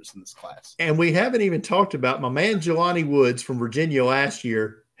difference makers in this class. And we haven't even talked about my man Jelani Woods from Virginia last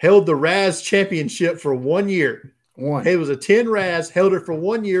year. Held the Raz championship for 1 year. It was a 10 Raz, held it for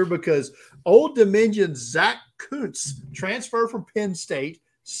 1 year because Old Dominion's Zach Kuntz transferred from Penn State,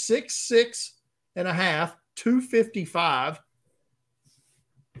 6'6 and a half, 255,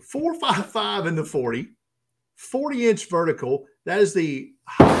 4.55 in the 40-inch vertical. That is the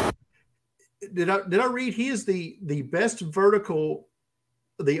did I read he is the best vertical,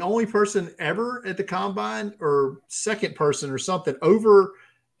 the only person ever at the combine or second person or something over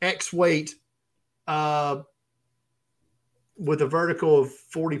X weight with a vertical of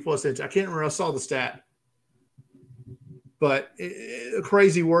 40 plus inches. I can't remember. I saw the stat, but a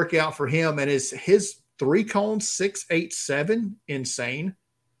crazy workout for him. And his 3 cones, 6.87, insane.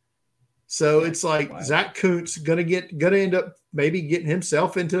 So it's like Zach Kuntz gonna end up maybe getting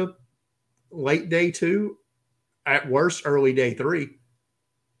himself into late day 2, at worst early day 3.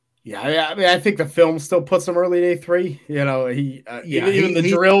 Yeah, I mean, I think the film still puts him early day 3. You know, even the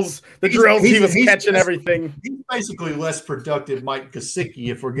drills he was catching everything. He's basically less productive Mike Gesicki,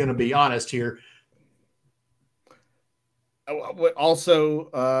 if we're going to be honest here. Also,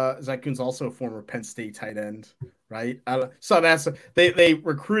 Zach Kuntz also a former Penn State tight end, right? So they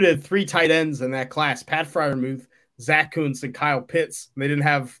recruited 3 tight ends in that class: Pat Fryermuth, Zach Kuntz, and Kyle Pitts. They didn't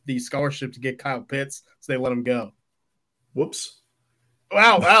have the scholarship to get Kyle Pitts, so they let him go. Whoops.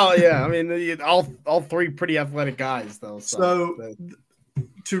 Wow, yeah. I mean, all 3 pretty athletic guys, though. So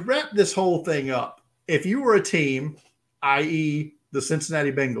to wrap this whole thing up, if you were a team, i.e. the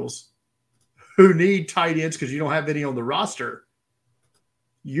Cincinnati Bengals, who need tight ends because you don't have any on the roster,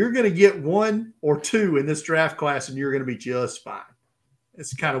 you're going to get 1 or 2 in this draft class, and you're going to be just fine.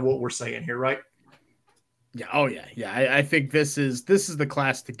 It's kind of what we're saying here, right? Yeah. Oh, yeah. Yeah. I think this is the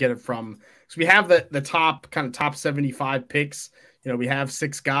class to get it from. So we have the top 75 picks. You know, we have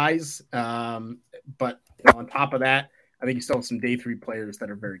 6 guys, but on top of that, I think you still have some day 3 players that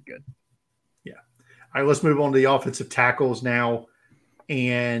are very good. Yeah. All right, let's move on to the offensive tackles now.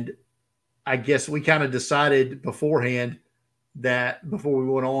 And I guess we kind of decided beforehand that before we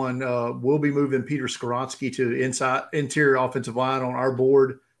went on, we'll be moving Peter Skoronski to interior offensive line on our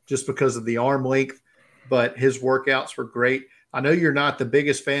board just because of the arm length, but his workouts were great. I know you're not the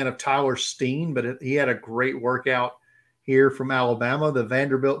biggest fan of Tyler Steen, but he had a great workout here from Alabama, the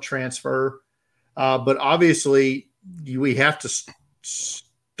Vanderbilt transfer. But obviously, we have to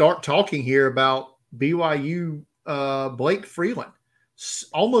start talking here about BYU Blake Freeland.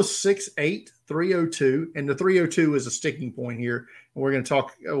 Almost 6'8", 302, and the 302 is a sticking point here. And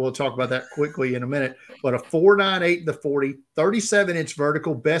we'll talk about that quickly in a minute. But a 4.98 in the 40, 37-inch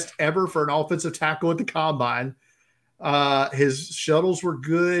vertical, best ever for an offensive tackle at the combine. His shuttles were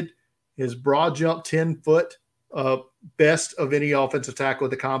good. His broad jump 10-foot, best of any offensive tackle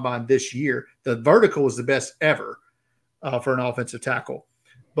at the combine this year. The vertical was the best ever for an offensive tackle.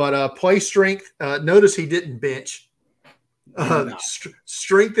 But play strength, notice he didn't bench.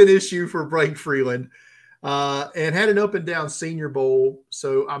 Strength an issue for Blake Freeland, and had an up and down Senior Bowl.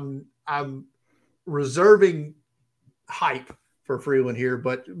 So I'm reserving hype for Freeland here,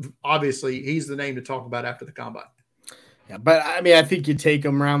 but obviously he's the name to talk about after the combine. Yeah, but I mean, I think you take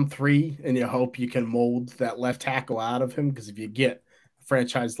him round 3 and you hope you can mold that left tackle out of him, because if you get a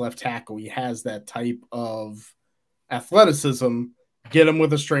franchise left tackle, he has that type of athleticism. Get him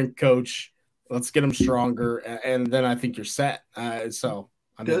with a strength coach. Let's get him stronger, and then I think you're set.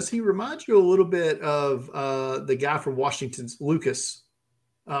 Does he remind you a little bit of the guy from Washington, Lucas,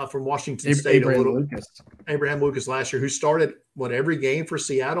 from Washington State? Abraham Lucas last year, who started every game for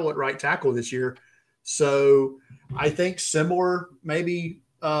Seattle at right tackle this year. So I think similar maybe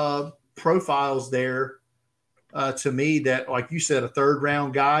profiles there to me, that, like you said, a 3rd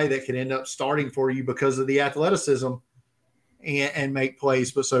round guy that can end up starting for you because of the athleticism and make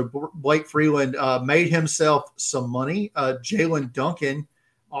plays. But so Blake Freeland made himself some money. Jalen Duncan,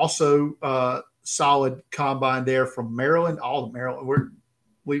 also solid combine there from Maryland. All of Maryland.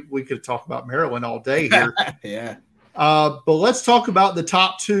 We could talk about Maryland all day here. Yeah. But let's talk about the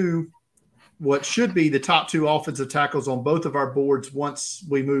top 2, what should be the top 2 offensive tackles on both of our boards once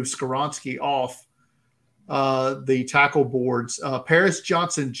we move Skoronski off the tackle boards. Paris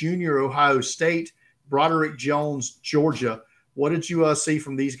Johnson Jr., Ohio State, Broderick Jones, Georgia. What did you see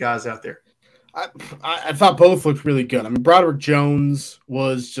from these guys out there? I thought both looked really good. I mean, Broderick Jones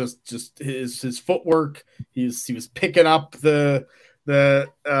was just his footwork. He was picking up the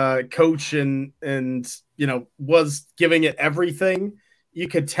coach and was giving it everything. You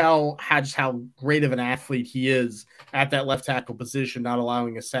could tell how great of an athlete he is at that left tackle position, not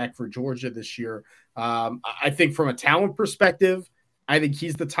allowing a sack for Georgia this year. I think from a talent perspective, I think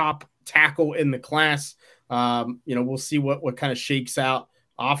he's the top tackle in the class. We'll see what kind of shakes out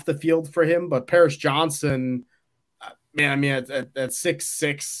off the field for him. But Paris Johnson, man, I mean, at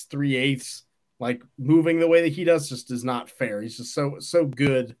 6'6", 3/8, like moving the way that he does just is not fair. He's just so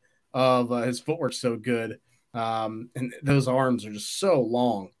good. His footwork's so good. And those arms are just so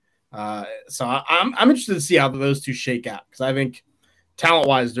long. So I'm interested to see how those two shake out, because I think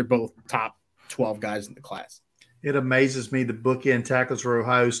talent-wise, they're both top 12 guys in the class. It amazes me the bookend tackles for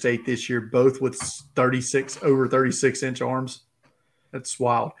Ohio State this year, both with over 36-inch arms. That's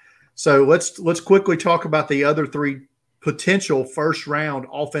wild. So let's quickly talk about the other three potential first-round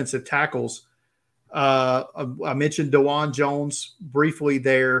offensive tackles. I mentioned DeJuan Jones briefly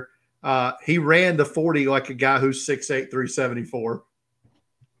there. He ran the 40 like a guy who's 6'8", 374.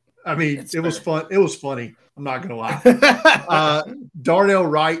 I mean, it was fun. It was funny. I'm not going to lie. Darnell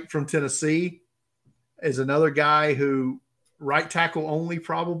Wright from Tennessee is another guy who right tackle only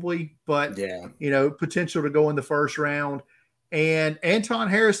probably, but potential to go in the first round. And Anton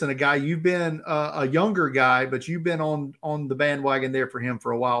Harrison, a guy you've been a younger guy, but you've been on the bandwagon there for him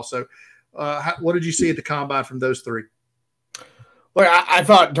for a while. So what did you see at the combine from those three? Well, I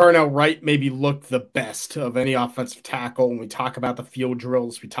thought Darnell Wright maybe looked the best of any offensive tackle. When we talk about the field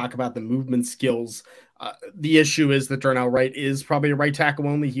drills, we talk about the movement skills. The issue is that Darnell Wright is probably a right tackle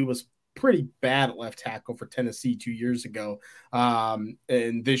only. He was pretty bad at left tackle for Tennessee 2 years ago,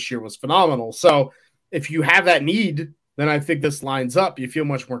 and this year was phenomenal. So if you have that need, then I think this lines up. You feel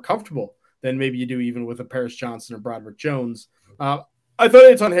much more comfortable than maybe you do even with a Paris Johnson or Broderick Jones. I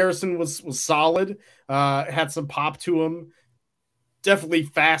thought Anton Harrison was solid, had some pop to him. Definitely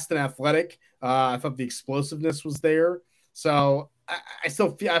fast and athletic. I thought the explosiveness was there. So I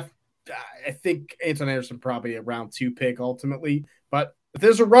still feel I think Anton Harrison probably a round 2 pick ultimately. But if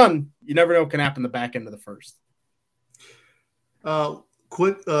there's a run, you never know what can happen in the back end of the first.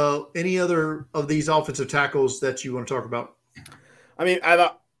 Any other of these offensive tackles that you want to talk about? I mean, I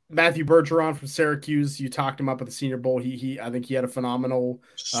thought Matthew Bergeron from Syracuse, you talked him up at the Senior Bowl. I think he had a phenomenal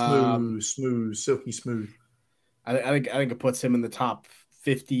silky smooth. I think it puts him in the top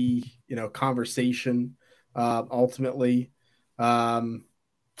 50, conversation ultimately. That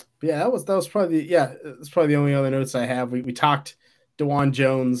was probably that's probably the only other notes I have. We talked DeJuan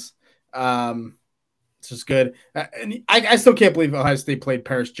Jones, which is good. And I still can't believe Ohio State played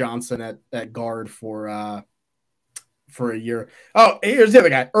Paris Johnson at guard for a year. Oh, here's the other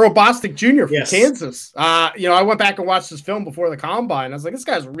guy, Earl Bostic Jr. from Kansas. I went back and watched his film before the combine. I was like, this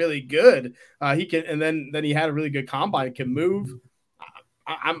guy's really good. He can, and then he had a really good combine. He can move.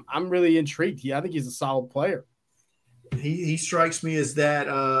 I'm really intrigued. I think he's a solid player. He strikes me as that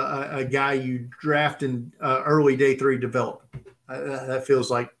a guy you draft in early day 3 develop. That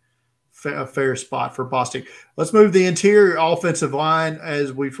feels like a fair spot for Bostic. Let's move the interior offensive line.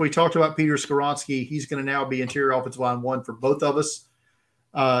 As we talked about Peter Skoronski, he's going to now be interior offensive line 1 for both of us.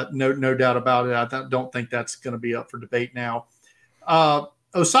 No doubt about it. I don't think that's going to be up for debate now.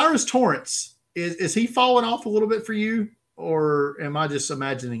 Osiris Torrance, is he falling off a little bit for you, or am I just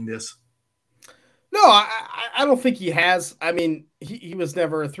imagining this? No, I don't think he has. I mean, he was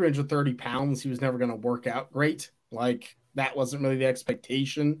never 330 pounds. He was never going to work out great. Like, that wasn't really the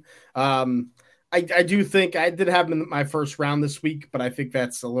expectation. I do think I did have him in my first round this week, but I think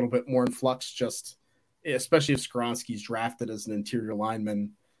that's a little bit more in flux, just especially if Skoronski's drafted as an interior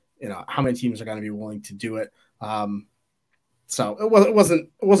lineman. How many teams are going to be willing to do it? So it wasn't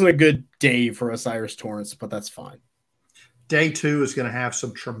a good day for Osiris Torrance, but that's fine. Day 2 is going to have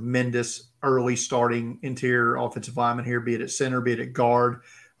some tremendous early starting interior offensive linemen here, be it at center, be it at guard.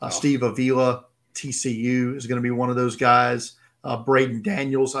 Steve Avila, TCU, is going to be one of those guys. Braden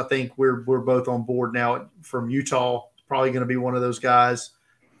Daniels, I think we're both on board now from Utah, probably going to be one of those guys.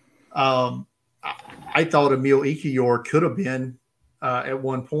 I thought Emil Ikiyor could have been at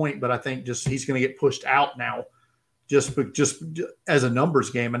one point, but I think just he's going to get pushed out now just as a numbers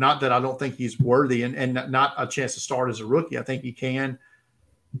game. And not that I don't think he's worthy and not a chance to start as a rookie. I think he can.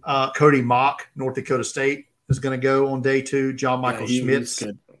 Cody Mock, North Dakota State, is going to go on day 2. John Michael Schmitz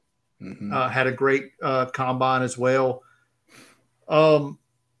had a great combine as well.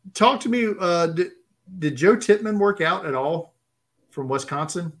 Talk to me. Did Joe Tippmann work out at all from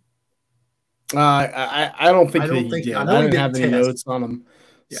Wisconsin? I don't think he did. I didn't have any notes on him.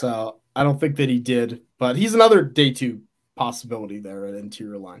 Yeah. So I don't think that he did, but he's another day two possibility there at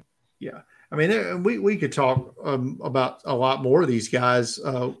interior line. Yeah. I mean, we could talk about a lot more of these guys.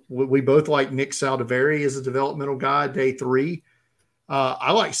 We both like Nick Saldiveri as a developmental guy, day 3.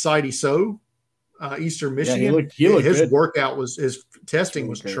 I like Sidey So, Eastern Yeah, Michigan. he looked His good. workout his testing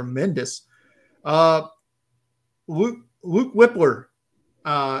was tremendous. Luke Whippler,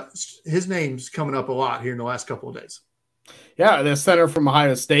 his name's coming up a lot here in the last couple of days. Yeah, the center from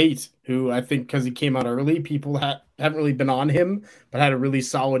Ohio State, who I think because he came out early, people haven't really been on him, but had a really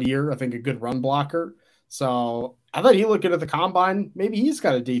solid year. I think a good run blocker. So I thought he looked good at the combine. Maybe he's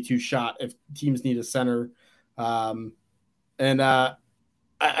got a day 2 shot if teams need a center. And I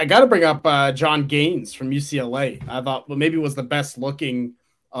got to bring up John Gaines from UCLA. I thought maybe was the best looking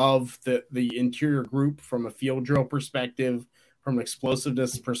of the interior group from a field drill perspective, from an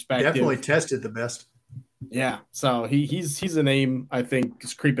explosiveness perspective. Definitely tested the best. Yeah, so he's a name I think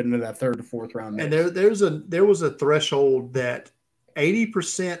is creeping into that 3rd to 4th round mix. And there was a threshold that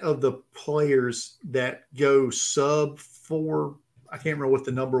 80% of the players that go sub 4, I can't remember what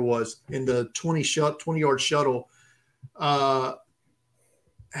the number was, in the 20-yard shuttle have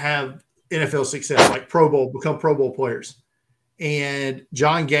NFL success, like become Pro Bowl players. And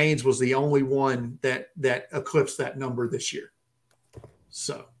John Gaines was the only one that eclipsed that number this year.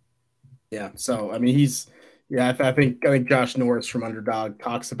 So. Yeah, so I mean, I think Josh Norris from Underdog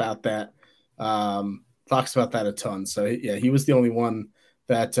talks about that a ton. So yeah, he was the only one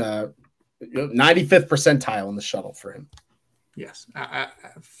that 95th percentile in the shuttle for him. Yes,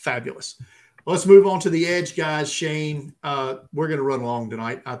 fabulous. Let's move on to the edge guys. Shane, we're going to run along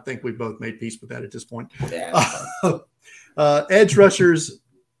tonight. I think we both made peace with that at this point. Yeah. Edge rushers.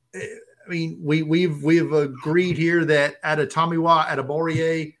 I mean, we've agreed here that Adetomiwa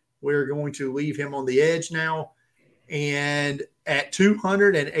Adebawore, we're going to leave him on the edge now. And at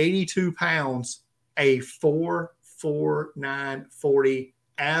 282 pounds, a 4.49 40,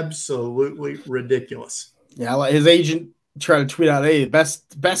 absolutely ridiculous. Yeah, his agent tried to tweet out, "Hey, best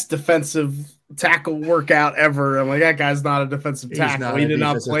defensive tackle workout ever." I'm like, that guy's not a defensive tackle. He did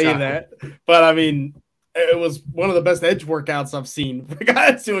not play that. But I mean, it was one of the best edge workouts I've seen for a guy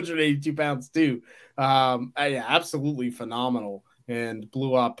that's 282 pounds too. Yeah, absolutely phenomenal. And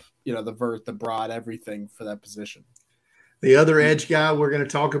blew up, the vert, the broad, everything for that position. The other edge guy we're going to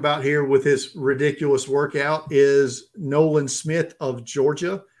talk about here with his ridiculous workout is Nolan Smith of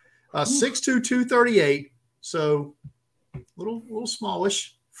Georgia, 6'2", 238. So a little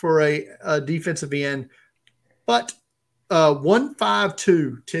smallish for a defensive end, but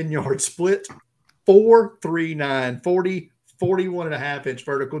 1.52 10-yard split, 4.39 40, 41.5-inch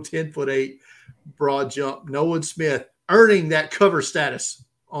vertical, 10'8" broad jump. Nolan Smith earning that cover status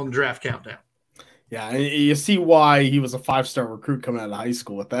on Draft Countdown. Yeah, and you see why he was a 5-star recruit coming out of high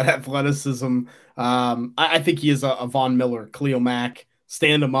school with that athleticism. I think he is a Von Miller, Khalil Mack.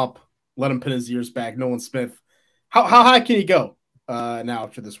 Stand him up, let him pin his ears back. Nolan Smith. How high can he go now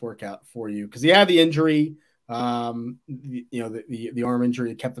after this workout for you? Because he had the injury, the arm injury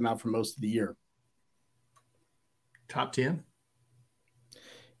that kept him out for most of the year. Top 10?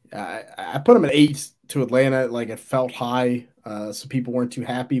 I put him at 8 to Atlanta. Like, it felt high, so people weren't too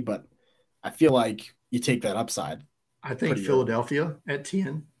happy, but I feel like you take that upside. I think Philadelphia at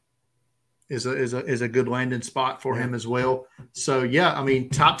 10 is a good landing spot for him as well. So yeah, I mean,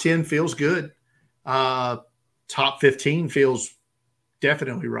 top 10 feels good. Top 15 feels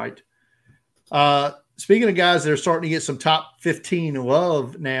definitely right. Speaking of guys that are starting to get some top 15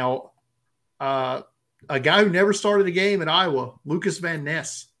 love now, a guy who never started a game at Iowa, Lucas Van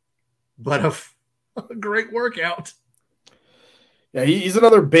Ness, but a great workout. Yeah, he's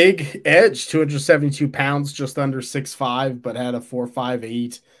another big edge, 272 pounds, just under 6'5", but had a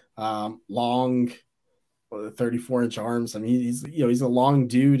 4.58 long, 34-inch arms. I mean, he's a long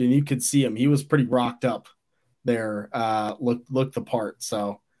dude, and you could see him. He was pretty rocked up there, looked the part.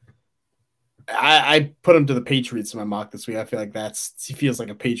 So I put him to the Patriots in my mock this week. I feel like he feels like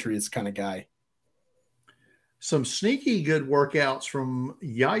a Patriots kind of guy. Some sneaky good workouts from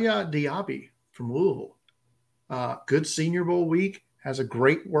Yaya Diaby from Louisville. Good Senior Bowl week. Has a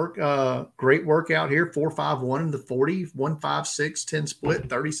great workout here. 4.51 in the 40, 1.56, 10 split,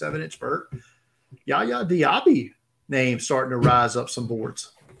 37-inch vert. Yaya Diaby name starting to rise up some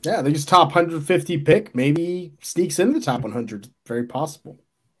boards. Yeah, I think he's top 150 pick. Maybe sneaks into the top 100. Very possible.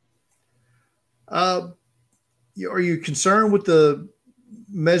 Are you concerned with the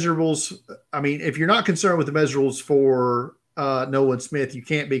measurables? I mean, if you're not concerned with the measurables for Nolan Smith, you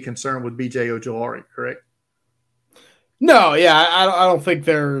can't be concerned with BJ Ojulari, correct? No, yeah, I don't think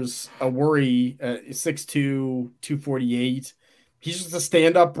there's a worry. 6'2", 248. he's just a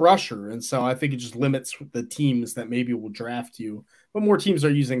stand-up rusher, and so I think it just limits the teams that maybe will draft you. But more teams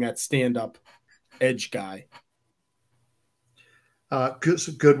are using that stand-up edge guy.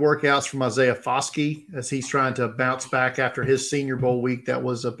 Good workouts from Isaiah Foskey as he's trying to bounce back after his Senior Bowl week that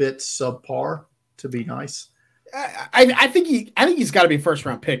was a bit subpar, to be nice. I think he's got to be a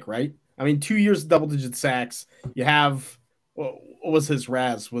first-round pick, right? I mean, 2 years of double-digit sacks. You have what was his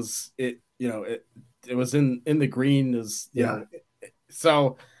RAS? Was it it was in the green?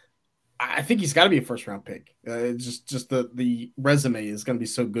 So I think he's got to be a first-round pick. Just the resume is going to be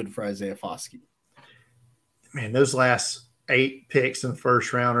so good for Isaiah Foskey. Man, those last 8 picks in the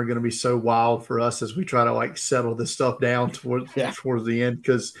first round are going to be so wild for us as we try to settle this stuff down towards the end,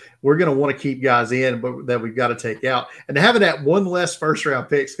 because we're going to want to keep guys in, but that we've got to take out. And having that one less first round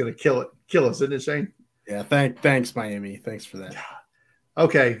pick is going to kill us, isn't it, Shane? Yeah. Thanks, Miami. Thanks for that.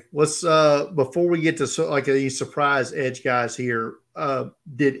 Okay, let's before we get to these surprise edge guys here,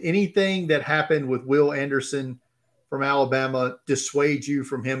 did anything that happened with Will Anderson from Alabama dissuade you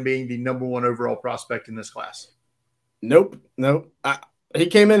from him being the number 1 overall prospect in this class? Nope. He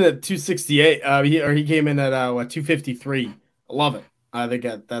came in at 268. He came in at 253. I love it. I think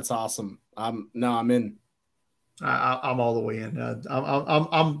that's awesome. I'm in. I'm all the way in.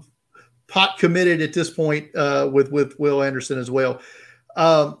 I'm pot committed at this point with Will Anderson as well.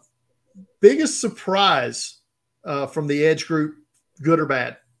 Biggest surprise from the edge group, good or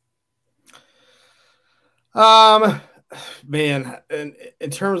bad? Man, in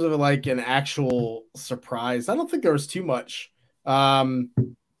terms of an actual surprise, I don't think there was too much. I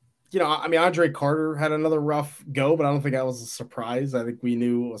mean, Andre Carter had another rough go, but I don't think that was a surprise. I think we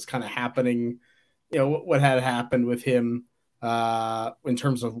knew what was kind of happening, what had happened with him in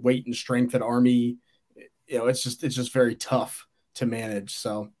terms of weight and strength at Army. It's just very tough to manage.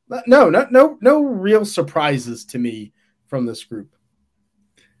 So no real surprises to me from this group.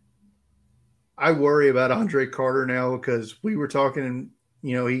 I worry about Andre Carter now because we were talking,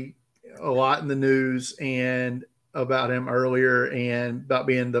 he a lot in the news and about him earlier and about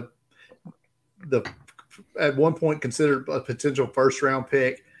being the at one point considered a potential first round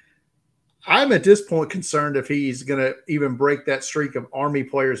pick. I'm at this point concerned if he's going to even break that streak of Army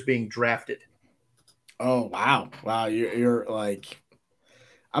players being drafted. Oh, wow. You're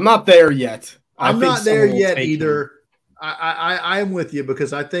I'm not there yet. I'm not there yet either. I am with you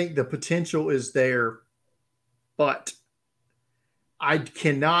because I think the potential is there, but I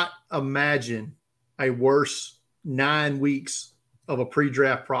cannot imagine a worse 9 weeks of a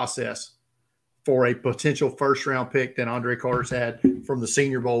pre-draft process for a potential first-round pick than Andre Carter's had from the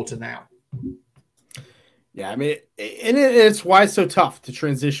Senior Bowl to now. Yeah, I mean, it's why it's so tough to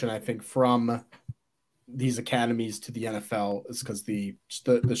transition, I think, from these academies to the NFL is because the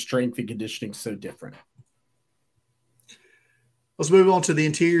strength and conditioning is so different. Let's move on to the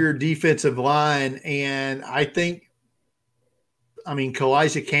interior defensive line. And Kalijah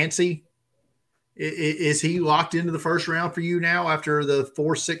Cansey, is he locked into the first round for you now after the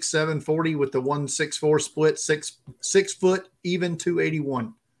 4.67 40 with the 1.64 split, 6 foot, even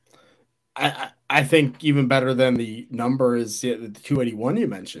 281? I think even better than the number is the 281 you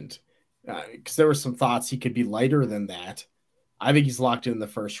mentioned, because there were some thoughts he could be lighter than that. I think he's locked in the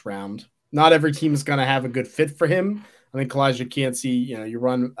first round. Not every team is going to have a good fit for him. I think Kalijah Cansey, you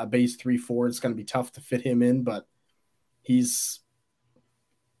run a base 3.4, it's going to be tough to fit him in, but he's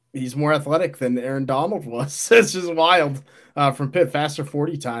more athletic than Aaron Donald was. It's just wild. From Pitt, faster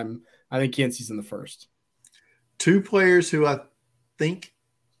 40 time. I think Cansey's in the first. 2 players who I think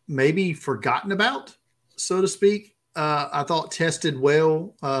maybe forgotten about, so to speak. I thought tested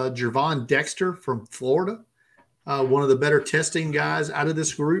well. Gervon Dexter from Florida, one of the better testing guys out of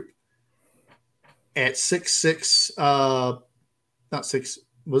this group. At 6'6", not 6,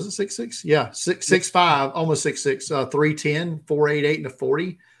 was it 6'6"? Yeah, 6'5", almost 6'6", 310, 4.88 and a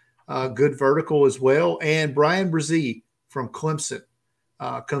 40. Good vertical as well. And Brian Brzee from Clemson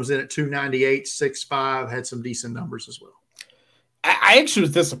comes in at 298, 6'5", had some decent numbers as well. I actually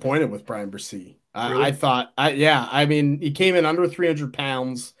was disappointed with Brian Brzee. Really? I thought, he came in under 300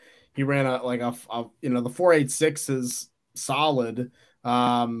 pounds. He ran the 4.86 is solid.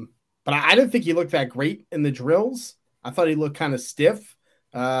 But I didn't think he looked that great in the drills. I thought he looked kind of stiff,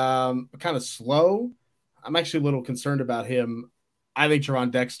 kind of slow. I'm actually a little concerned about him. I think Gervon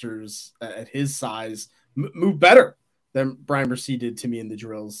Dexter's at his size moved better than Brian Brzee did to me in the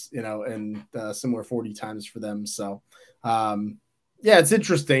drills, and similar 40 times for them. So, it's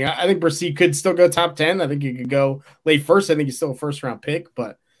interesting. I think Brzee could still go top 10. I think he could go late first. I think he's still a first-round pick,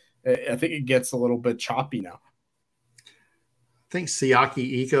 but I think it gets a little bit choppy now. I think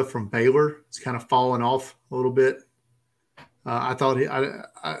Siaki Ika from Baylor is kind of falling off a little bit. I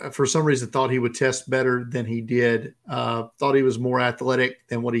thought for some reason, thought he would test better than he did. Thought he was more athletic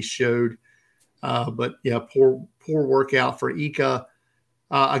than what he showed. But yeah, poor workout for Ika.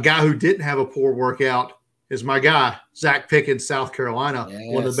 A guy who didn't have a poor workout is my guy, Zach Pickens, South Carolina,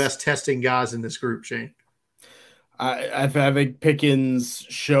 one of the best testing guys in this group, Shane. I think Pickens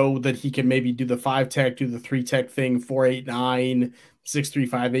showed that he can maybe do the 5-tech, do the 3-tech thing, 4.89,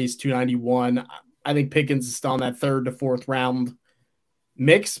 6.35 ace, 291. I think Pickens is still on that 3rd to 4th round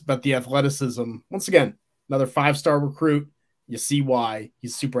mix, but the athleticism, once again, another 5-star recruit. You see why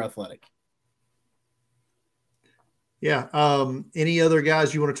he's super athletic. Yeah. Any other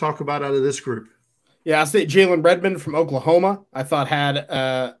guys you want to talk about out of this group? Yeah, I'll say Jalen Redmond from Oklahoma. I thought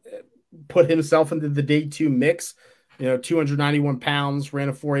had put himself into the day 2 mix. 291 pounds, ran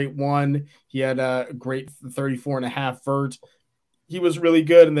a 4.81. He had a great 34.5 vert. He was really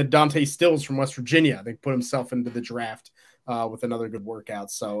good. And then Dante Stills from West Virginia, I think, put himself into the draft with another good workout.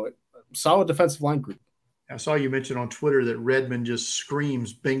 So solid defensive line group. I saw you mention on Twitter that Redmond just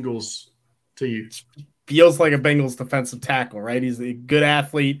screams Bengals to you. Feels like a Bengals defensive tackle, right? He's a good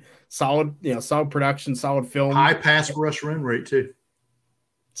athlete, solid production, solid film. High pass rush run rate, too.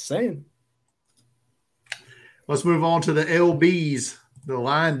 Saying. Let's move on to the LBs, the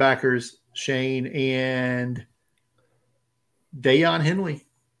linebackers, Shane, and Deion Henley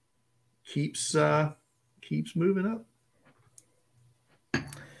keeps moving up.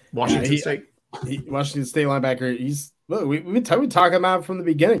 Washington State. Washington State linebacker. We've been talking about it from the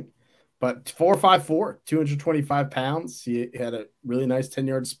beginning, but 4.54, 225 pounds. He had a really nice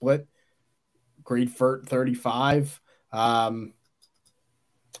 10-yard split. Great vert, 35.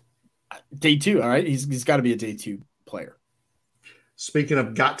 Day 2, all right. He's got to be a day 2 player. Speaking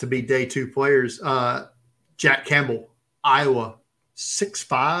of got to be day 2 players, Jack Campbell, Iowa,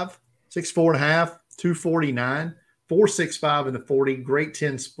 6'5", 6'4.5", 249, 4.65 in the 40, great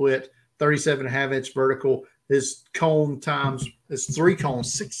 10 split, 37.5-inch vertical. His cone times, his 3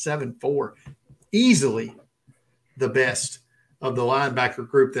 cones, 6.74. Easily the best of the linebacker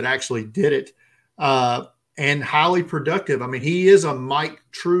group that actually did it. And highly productive. I mean, he is a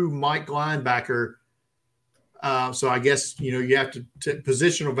true Mike linebacker. So I guess, you have to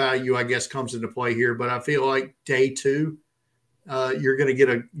positional value, I guess, comes into play here. But I feel like day 2, you're going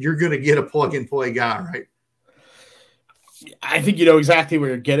to get a plug and play guy, right? I think you know exactly what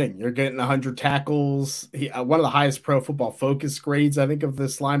you're getting. You're getting 100 tackles. One of the highest Pro Football Focus grades, I think, of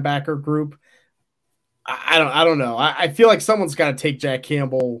this linebacker group. I don't know. I feel like someone's got to take Jack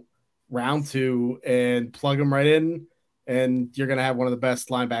Campbell round 2 and plug him right in, and you're going to have one of the best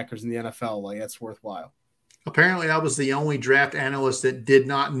linebackers in the NFL. Like, that's worthwhile. Apparently, I was the only draft analyst that did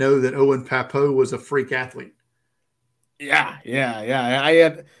not know that Owen Pappoe was a freak athlete. Yeah.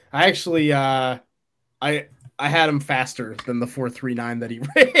 I had him faster than the 4.39 that he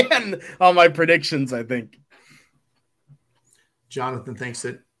ran on my predictions, I think. Jonathan thinks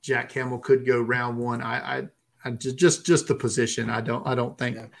that Jack Campbell could go round 1. I just the position. I don't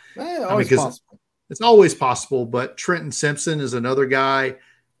think. Yeah. Always possible. It's always possible, but Trenton Simpson is another guy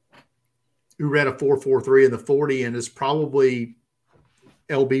who ran a 4.43 in the 40 and is probably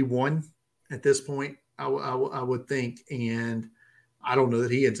LB1 at this point, I would think. And I don't know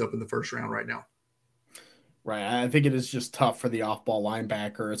that he ends up in the first round right now. Right. I think it is just tough for the off-ball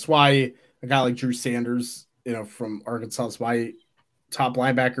linebacker. It's why a guy like Drew Sanders, from Arkansas is my top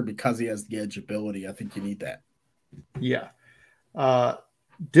linebacker, because he has the edge ability. I think you need that. Yeah.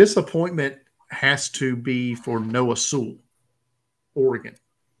 Disappointment has to be for Noah Sewell, Oregon.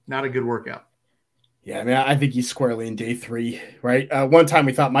 Not a good workout. Yeah, I mean, I think he's squarely in day 3, right? One time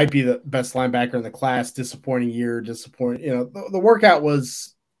we thought might be the best linebacker in the class. Disappointing year. The workout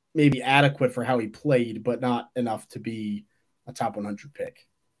was maybe adequate for how he played, but not enough to be a top 100 pick.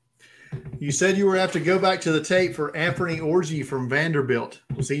 You said you were have to go back to the tape for Anthony Orji from Vanderbilt.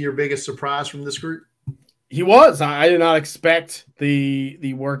 Was he your biggest surprise from this group? He was. I did not expect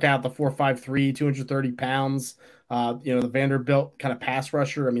the workout, the 4.53, 230 pounds. The Vanderbilt kind of pass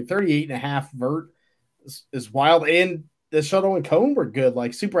rusher. I mean, 38.5 vert is wild. And the shuttle and cone were good,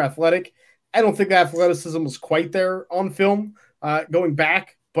 like super athletic. I don't think the athleticism was quite there on film going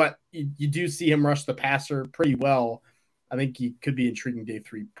back, but you do see him rush the passer pretty well. I think he could be an intriguing day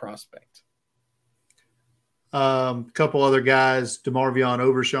 3 prospect. Couple other guys, DeMarvion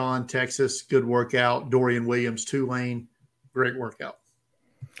Overshawn, Texas, good workout. Dorian Williams, Tulane, great workout.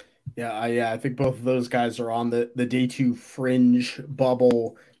 Yeah, I think both of those guys are on the day 2 fringe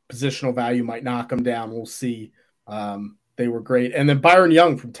bubble. Positional value might knock them down. We'll see. They were great. And then Byron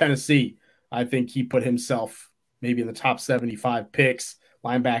Young from Tennessee, I think he put himself maybe in the top 75 picks,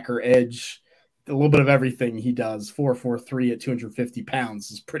 linebacker, edge. a little bit of everything he does. 4.43 at 250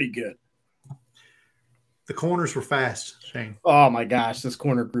 pounds is pretty good. The corners were fast, Shane. Oh my gosh, this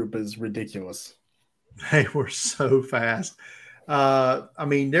corner group is ridiculous. They were so fast. I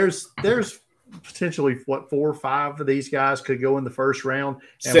mean, there's potentially 4 or 5 of these guys could go in the first round,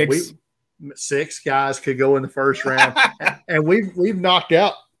 and 6 guys could go in the first round, and we've knocked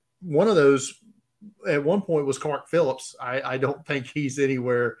out one of those. At one point was Clark Phillips. I don't think he's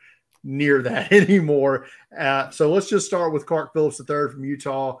anywhere near that anymore. So let's just start with Clark Phillips III from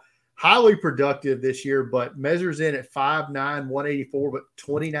Utah. Highly productive this year, but measures in at 5'9", 184, but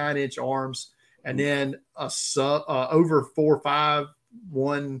 29-inch arms. And then over 4'5",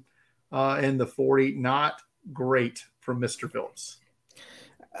 1 in the 40. Not great from Mr. Phillips.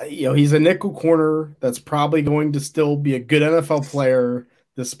 He's a nickel corner that's probably going to still be a good NFL player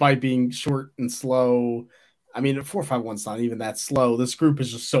despite being short and slow. I mean, 4.51's not even that slow. This group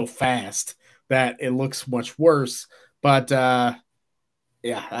is just so fast that it looks much worse. But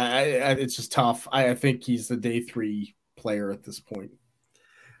it's just tough. I think he's the day 3 player at this point.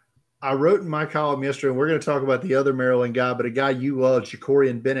 I wrote in my column yesterday, and we're going to talk about the other Maryland guy, but a guy you love,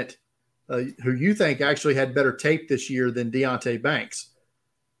 Jacorian Bennett, who you think actually had better tape this year than Deonte Banks.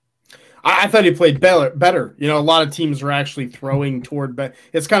 I thought he played better. A lot of teams are actually throwing toward, but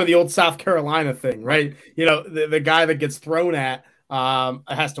it's kind of the old South Carolina thing, right? The guy that gets thrown at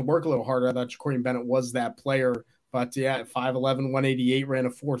has to work a little harder. I thought Jacorian Bennett was that player, but yeah, 5'11", 188, ran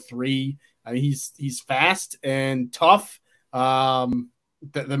a 4.3. I mean, he's fast and tough.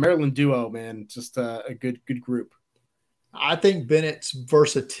 The Maryland duo, man, just a good group. I think Bennett's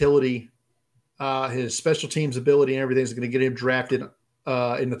versatility, his special teams ability and everything is going to get him drafted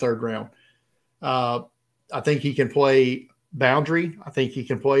in the 3rd round. I think he can play boundary. I think he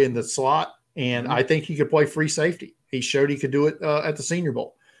can play in the slot, and I think he could play free safety. He showed he could do it at the Senior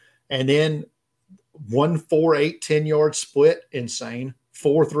Bowl. And then 1.48 10-yard split, insane.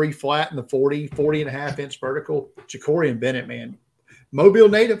 4.3 flat in the 40, 40.5-inch vertical. Jacorian Bennett, man. Mobile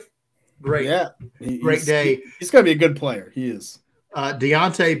native. Great. Yeah. Great day. He's going to be a good player. He is.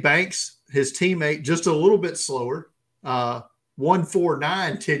 Deonte Banks, his teammate, just a little bit slower. 1.49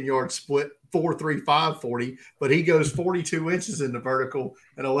 10-yard split, 4.3 5.40, but he goes 42 inches in the vertical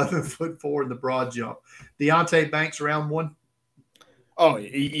and 11'4" in the broad jump. Deonte Banks, round 1. Oh,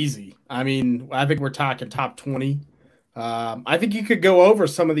 easy. I mean, I think we're talking top 20. I think you could go over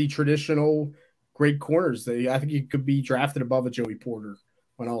some of the traditional great corners. I think you could be drafted above a Joey Porter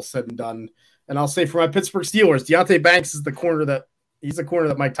when all's said and done. And I'll say for my Pittsburgh Steelers, Deonte Banks is the corner that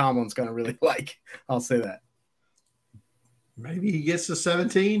Mike Tomlin's going to really like. I'll say that. Maybe he gets to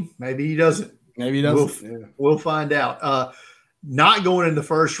 17. Maybe he doesn't. We'll find out. Not going in the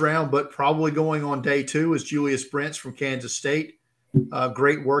first round, but probably going on day 2 is Julius Brents from Kansas State.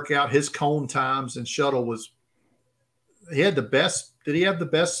 Great workout. His cone times and shuttle he had the best. Did he have the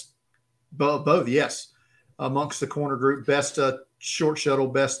best? Both, yes. Amongst the corner group, best short shuttle,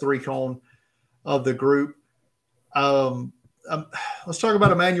 best 3 cone of the group. Let's talk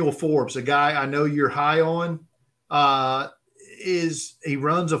about Emmanuel Forbes, a guy I know you're high on. He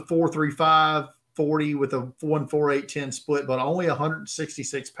runs a 4.35 40 with a 1.48 10 split, but only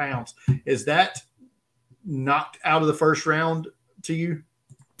 166 pounds. Is that knocked out of the first round to you?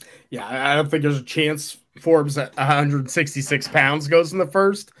 Yeah, I don't think there's a chance Forbes at 166 pounds goes in the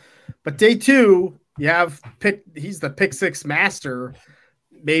first. But day 2, he's the pick 6 master.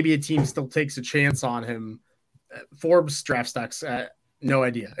 Maybe a team still takes a chance on him. Forbes draft stocks, no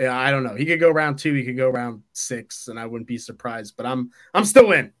idea. Yeah, I don't know. He could go round 2, he could go round 6, and I wouldn't be surprised. But I'm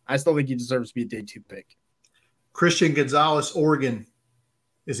still in. I still think he deserves to be a day 2 pick. Christian Gonzalez, Oregon.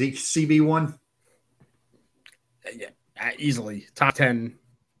 Is he CB1? Yeah, easily. Top 10,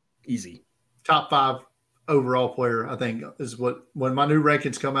 easy. Top 5 overall player, I think, is what, when my new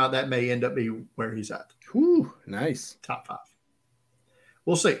rankings come out, that may end up being where he's at. Whew, nice. Top 5.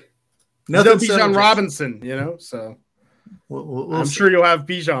 We'll see. Nothing Bijan Robinson, so I'm see. sure you'll have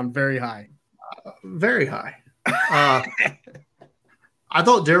Bijan very high. Very high. I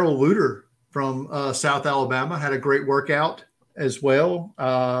thought Darrell Luter from South Alabama had a great workout as well.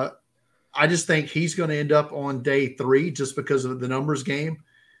 I just think he's going to end up on day 3 just because of the numbers game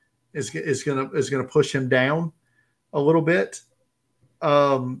is going to push him down a little bit.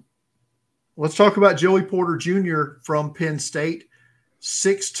 Let's talk about Joey Porter Jr. from Penn State.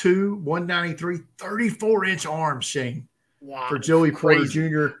 6'2", 193, 34-inch arms, Shane. Wow, for Joey Porter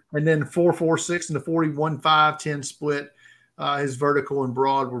Jr. And then 4.46 and the 41.5 10 split. His vertical and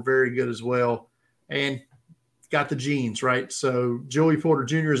broad were very good as well. And got the genes, right? So Joey Porter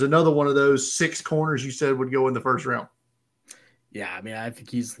Jr. is another one of those 6 corners you said would go in the first round. Yeah, I mean, I think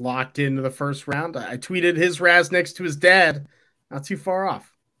he's locked into the first round. I tweeted his Raz next to his dad, not too far off.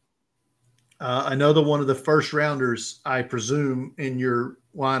 Another one of the first rounders, I presume, in your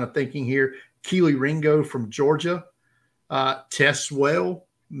line of thinking here, Keely Ringo from Georgia. Tests well,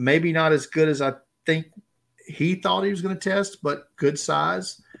 maybe not as good as I think he thought he was going to test, but good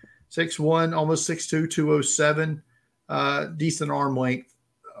size. 6'1", almost 6'2", 207, decent arm length.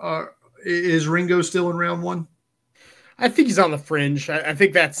 Is Ringo still in round one? I think he's on the fringe. I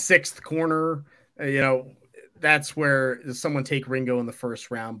think that sixth corner, that's where someone take Ringo in the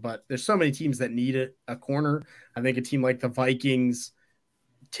first round. But there's so many teams that need a corner. I think a team like the Vikings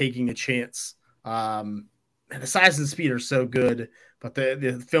taking a chance. And the size and speed are so good, but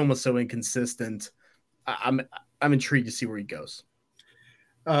the film was so inconsistent. I'm intrigued to see where he goes.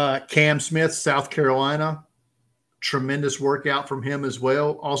 Cam Smith, South Carolina. Tremendous workout from him as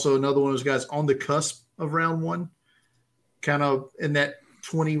well. Also another one of those guys on the cusp of round one, kind of in that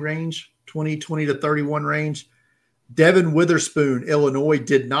 20 to 31 range. Devin Witherspoon, Illinois,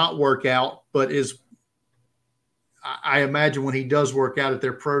 did not work out, but I imagine when he does work out at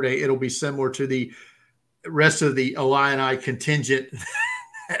their pro day, it'll be similar to the rest of the Illini contingent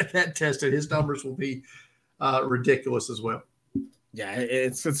that tested. His numbers will be ridiculous as well. Yeah,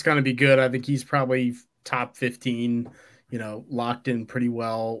 it's going to be good. I think he's probably top 15, locked in pretty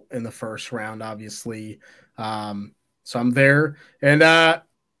well in the first round, obviously. So I'm there. And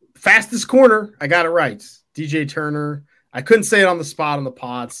fastest corner, I got it right. DJ Turner. I couldn't say it on the spot on the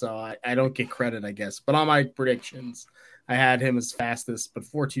pod, so I don't get credit, I guess. But on my predictions, I had him as fastest, but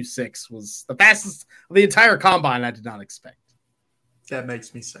 4.26 was the fastest of the entire combine. I did not expect. That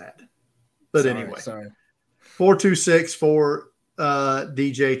makes me sad. But anyway, 4.26 for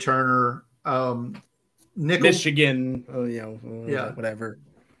DJ Turner. Nickel. Michigan, whatever.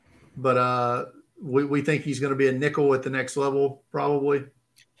 But we think he's going to be a nickel at the next level, probably.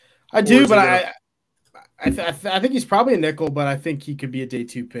 I do, but I think he's probably a nickel, but I think he could be a day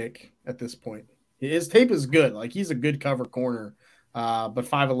 2 pick at this point. His tape is good. Like, he's a good cover corner, but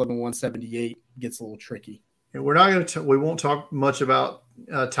 5'11", 178 gets a little tricky. And we're not going to. We won't talk much about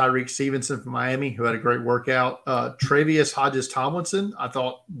Tyreek Stevenson from Miami, who had a great workout. Travius Hodges-Tomlinson, I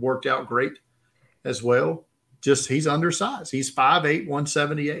thought worked out great as well. Just he's undersized. He's 5'8",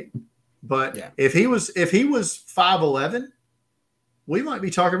 178. But if he was 5'11", we might be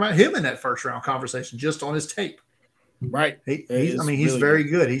talking about him in that first round conversation just on his tape. Right. He's really very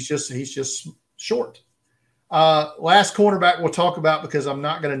good. He's just short. Last cornerback we'll talk about, because I'm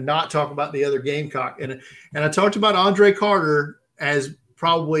not going to not talk about the other Gamecock. And I talked about Andre Carter as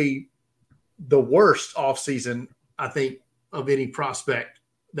probably the worst offseason, I think, of any prospect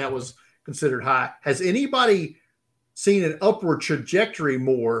that was considered high. Has anybody seen an upward trajectory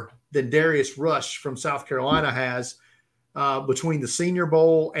more than Darius Rush from South Carolina has between the Senior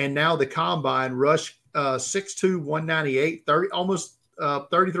Bowl and now the Combine? Rush 6'2", 198, almost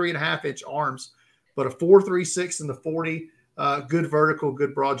 33.5-inch arms, but a 4.36 in the 40. Good vertical,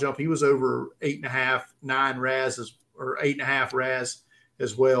 good broad jump. He was over 8.5, 9 RAS, or 8.5 RAS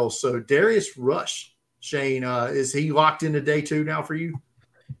as well. So Darius Rush, Shane, is he locked into day 2 now for you?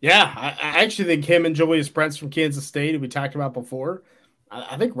 Yeah, I actually think him and Julius Brents from Kansas State, who we talked about before,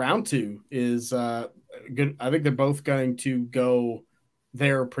 I think round 2 is good. I think they're both going to go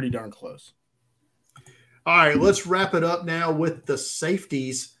there pretty darn close. All right, let's wrap it up now with the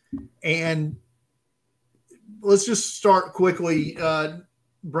safeties. And let's just start quickly.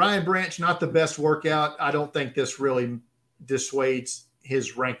 Brian Branch, not the best workout. I don't think this really dissuades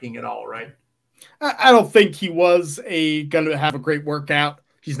his ranking at all, right? I don't think he was going to have a great workout.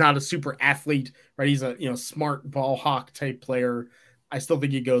 He's not a super athlete, right? He's a smart ball hawk type player. I still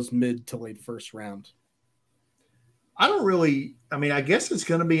think he goes mid to late first round. I guess it's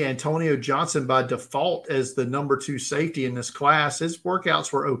going to be Antonio Johnson by default as the number 2 safety in this class. His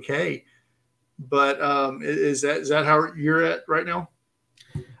workouts were okay, but is that how you're at right now?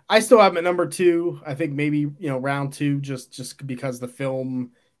 I still have him at number 2. I think maybe, round 2, just because the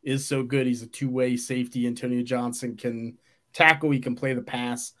film is so good. He's a 2-way safety. Antonio Johnson can tackle. He can play the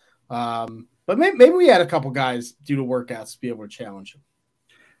pass. But maybe we had a couple guys due to workouts to be able to challenge him.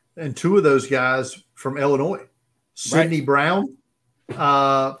 And 2 of those guys from Illinois. Sidney Brown,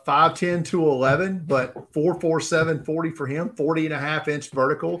 5'10", 211, but 4.47 40 for him, 40.5-inch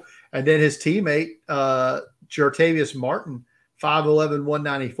vertical. And then his teammate, Jartavius Martin, 5'11",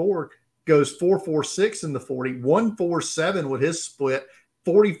 194, goes 4.46 in the 40, 1.47 with his split,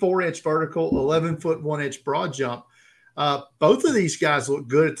 44-inch vertical, 11-foot 1-inch broad jump. Both of these guys look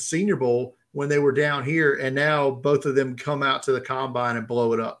good at the Senior Bowl when they were down here, and now both of them come out to the Combine and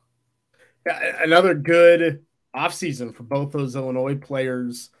blow it up. Another good offseason for both those Illinois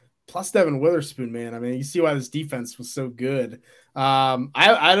players, plus Devin Witherspoon, man. I mean, you see why this defense was so good. I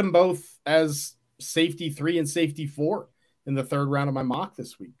had them both as safety 3 and safety 4 in the third round of my mock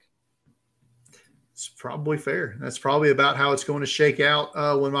this week. It's probably fair. That's probably about how it's going to shake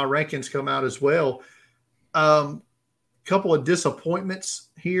out when my rankings come out as well. Couple of disappointments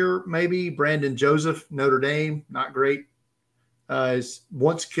here, maybe. Brandon Joseph, Notre Dame, not great. Is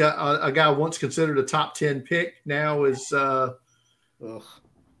once a guy once considered a top 10 pick, now is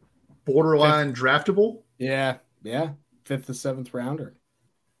borderline draftable. Yeah. 5th to 7th rounder.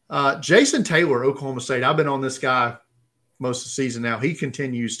 Jason Taylor, Oklahoma State. I've been on this guy most of the season now. He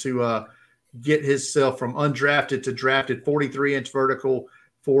continues to get himself from undrafted to drafted. 43-inch vertical,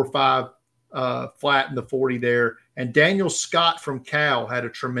 4.5 flat in the 40 there. And Daniel Scott from Cal had a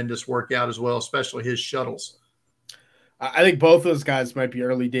tremendous workout as well, especially his shuttles. I think both those guys might be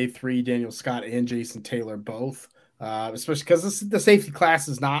early day 3, Daniel Scott and Jason Taylor both, especially because the safety class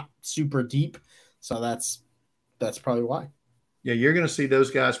is not super deep. So that's probably why. Yeah, you're going to see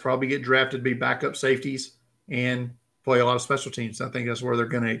those guys probably get drafted to be backup safeties and play a lot of special teams. I think that's where they're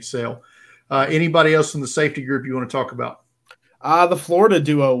going to excel. Anybody else in the safety group you want to talk about? The Florida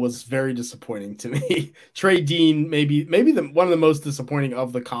duo was very disappointing to me. Trey Dean, maybe one of the most disappointing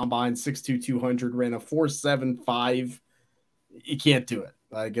of the combine. 6'2", 200, ran a 4.75. You can't do it.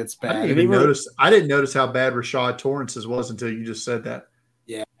 Like, it's bad. I didn't notice how bad Rashad Torrance's was until you just said that.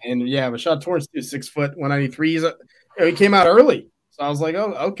 Yeah, and Rashad Torrance is 6 foot 193. He came out early, so I was like,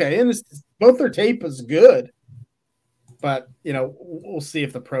 oh, okay. And both their tape is good, but we'll see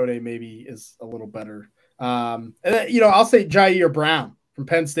if the pro day maybe is a little better. And then, I'll say Jair Brown from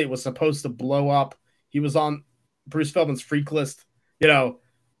Penn State was supposed to blow up. He was on Bruce Feldman's freak list.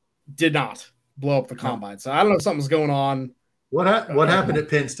 Did not blow up the combine. So I don't know if something's going on. What happened at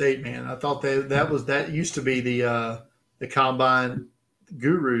Penn State, man? I thought that used to be the combine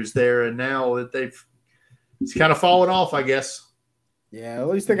gurus there, and now that it's kind of fallen off, I guess. Yeah, at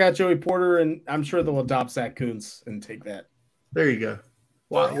least they got Joey Porter, and I'm sure they'll adopt Zach Kuntz and take that. There you go.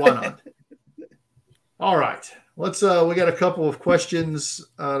 Why not? All right, let's. We got a couple of questions.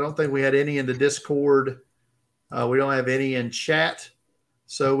 I don't think we had any in the Discord. We don't have any in chat,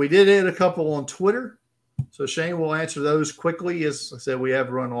 so we did hit a couple on Twitter. So Shane will answer those quickly. As I said, we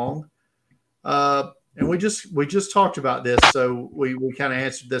have run long. And we just talked about this, so we kind of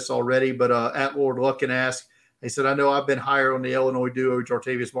answered this already. But at Lord Luckin asked, he said, I know I've been higher on the Illinois duo,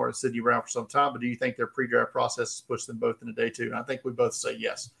 Jartavius Martin, Sidney Brown for some time, but do you think their pre-draft process has pushed them both into day 2? And I think we both say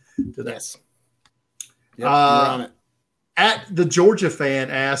yes to that. Yes. Yep, you're on it. At the Georgia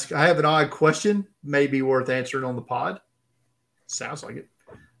fan asked, I have an odd question, maybe worth answering on the pod. Sounds like it.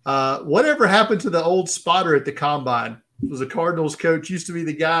 Whatever happened to the old spotter at the combine? Was a Cardinals coach, used to be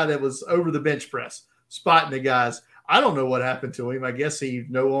the guy that was over the bench press, spotting the guys. I don't know what happened to him. I guess he's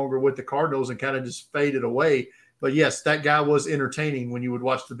no longer with the Cardinals and kind of just faded away. But yes, that guy was entertaining when you would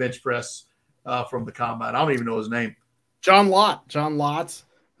watch the bench press from the combine. I don't even know his name. John Lott.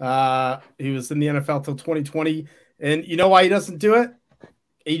 He was in the NFL till 2020. And you know why he doesn't do it?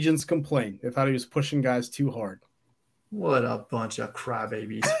 Agents complain. They thought he was pushing guys too hard. What a bunch of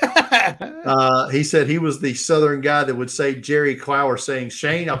crybabies. He said he was the Southern guy that would say Jerry Clower, saying,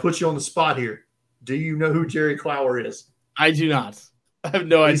 Shane, I'll put you on the spot here. Do you know who Jerry Clower is? I do not. I have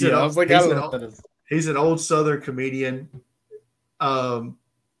no idea. I was like, I don't know what that is. He's an old Southern comedian. I'm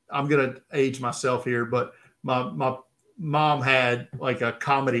going to age myself here, but my mom had like a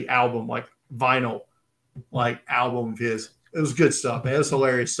comedy album, like vinyl, like album of his. It was good stuff, man. It was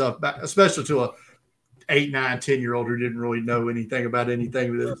hilarious stuff, especially to a 8, 9, 10-year-old who didn't really know anything about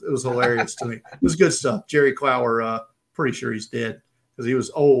anything. It was hilarious to me. It was good stuff. Jerry Clower, pretty sure he's dead because he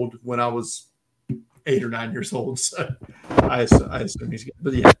was old when I was 8 or 9 years old. So I assume he's good.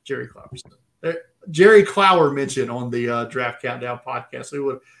 But yeah, Jerry Clower. Jerry Clower mentioned on the Draft Countdown podcast.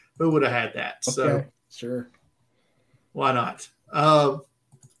 Who would have had that? Okay, so sure. Why not?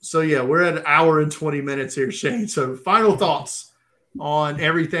 So yeah, we're at 1 hour and 20 minutes here, Shane. So final thoughts on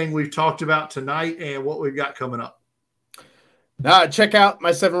everything we've talked about tonight and what we've got coming up. Check out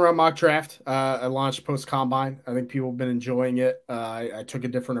my 7-round mock draft. I launched post-combine. I think people have been enjoying it. I took a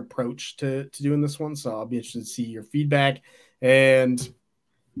different approach to doing this one, so I'll be interested to see your feedback. And,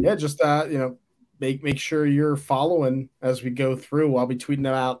 yeah, just, make sure you're following as we go through. I'll be tweeting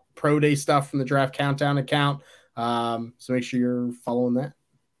out pro day stuff from the Draft Countdown account, so make sure you're following that.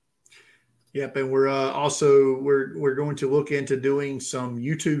 Yep, and we're also we're going to look into doing some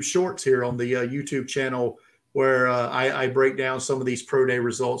YouTube shorts here on the YouTube channel where I break down some of these pro day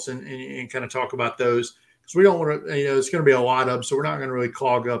results and kind of talk about those. because we don't want to, it's going to be a lot of them, so we're not going to really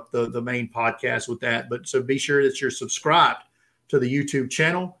clog up the main podcast with that. But so be sure that you're subscribed to the YouTube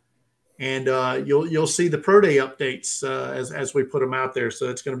channel, and you'll see the pro day updates as we put them out there. So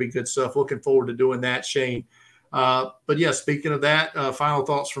it's going to be good stuff. Looking forward to doing that, Shane. But yeah, speaking of that, final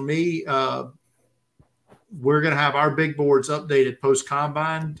thoughts from me. We're going to have our big boards updated post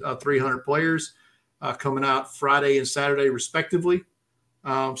combine, 300 players coming out Friday and Saturday respectively.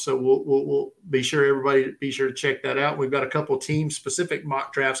 So we'll be sure everybody be sure to check that out. We've got a couple of team specific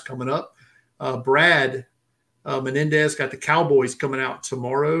mock drafts coming up. Brad Menendez got the Cowboys coming out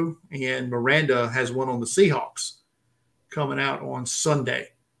tomorrow, and Miranda has one on the Seahawks coming out on Sunday.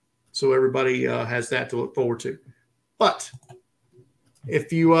 So everybody has that to look forward to. But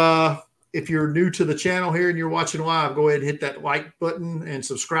if you're new to the channel here and you're watching live, go ahead and hit that like button and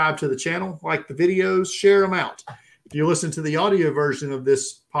subscribe to the channel. Like the videos, share them out. If you listen to the audio version of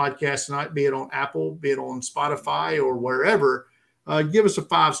this podcast tonight, be it on Apple, be it on Spotify, or wherever, give us a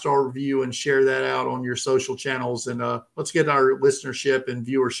 5-star review and share that out on your social channels. And let's get our listenership and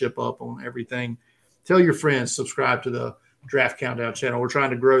viewership up on everything. Tell your friends, subscribe to the Draft Countdown channel. We're trying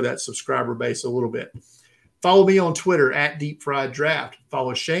to grow that subscriber base a little bit. Follow me on Twitter at Deep Fried Draft.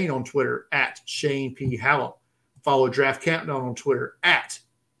 Follow Shane on Twitter at Shane P. Hallam. Follow Draft Countdown on Twitter at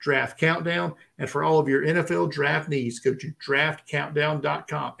Draft Countdown. And for all of your NFL draft needs, go to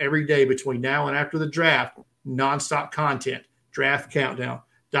draftcountdown.com. Every day between now and after the draft, nonstop content,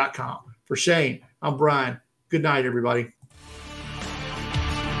 draftcountdown.com. For Shane, I'm Brian. Good night, everybody.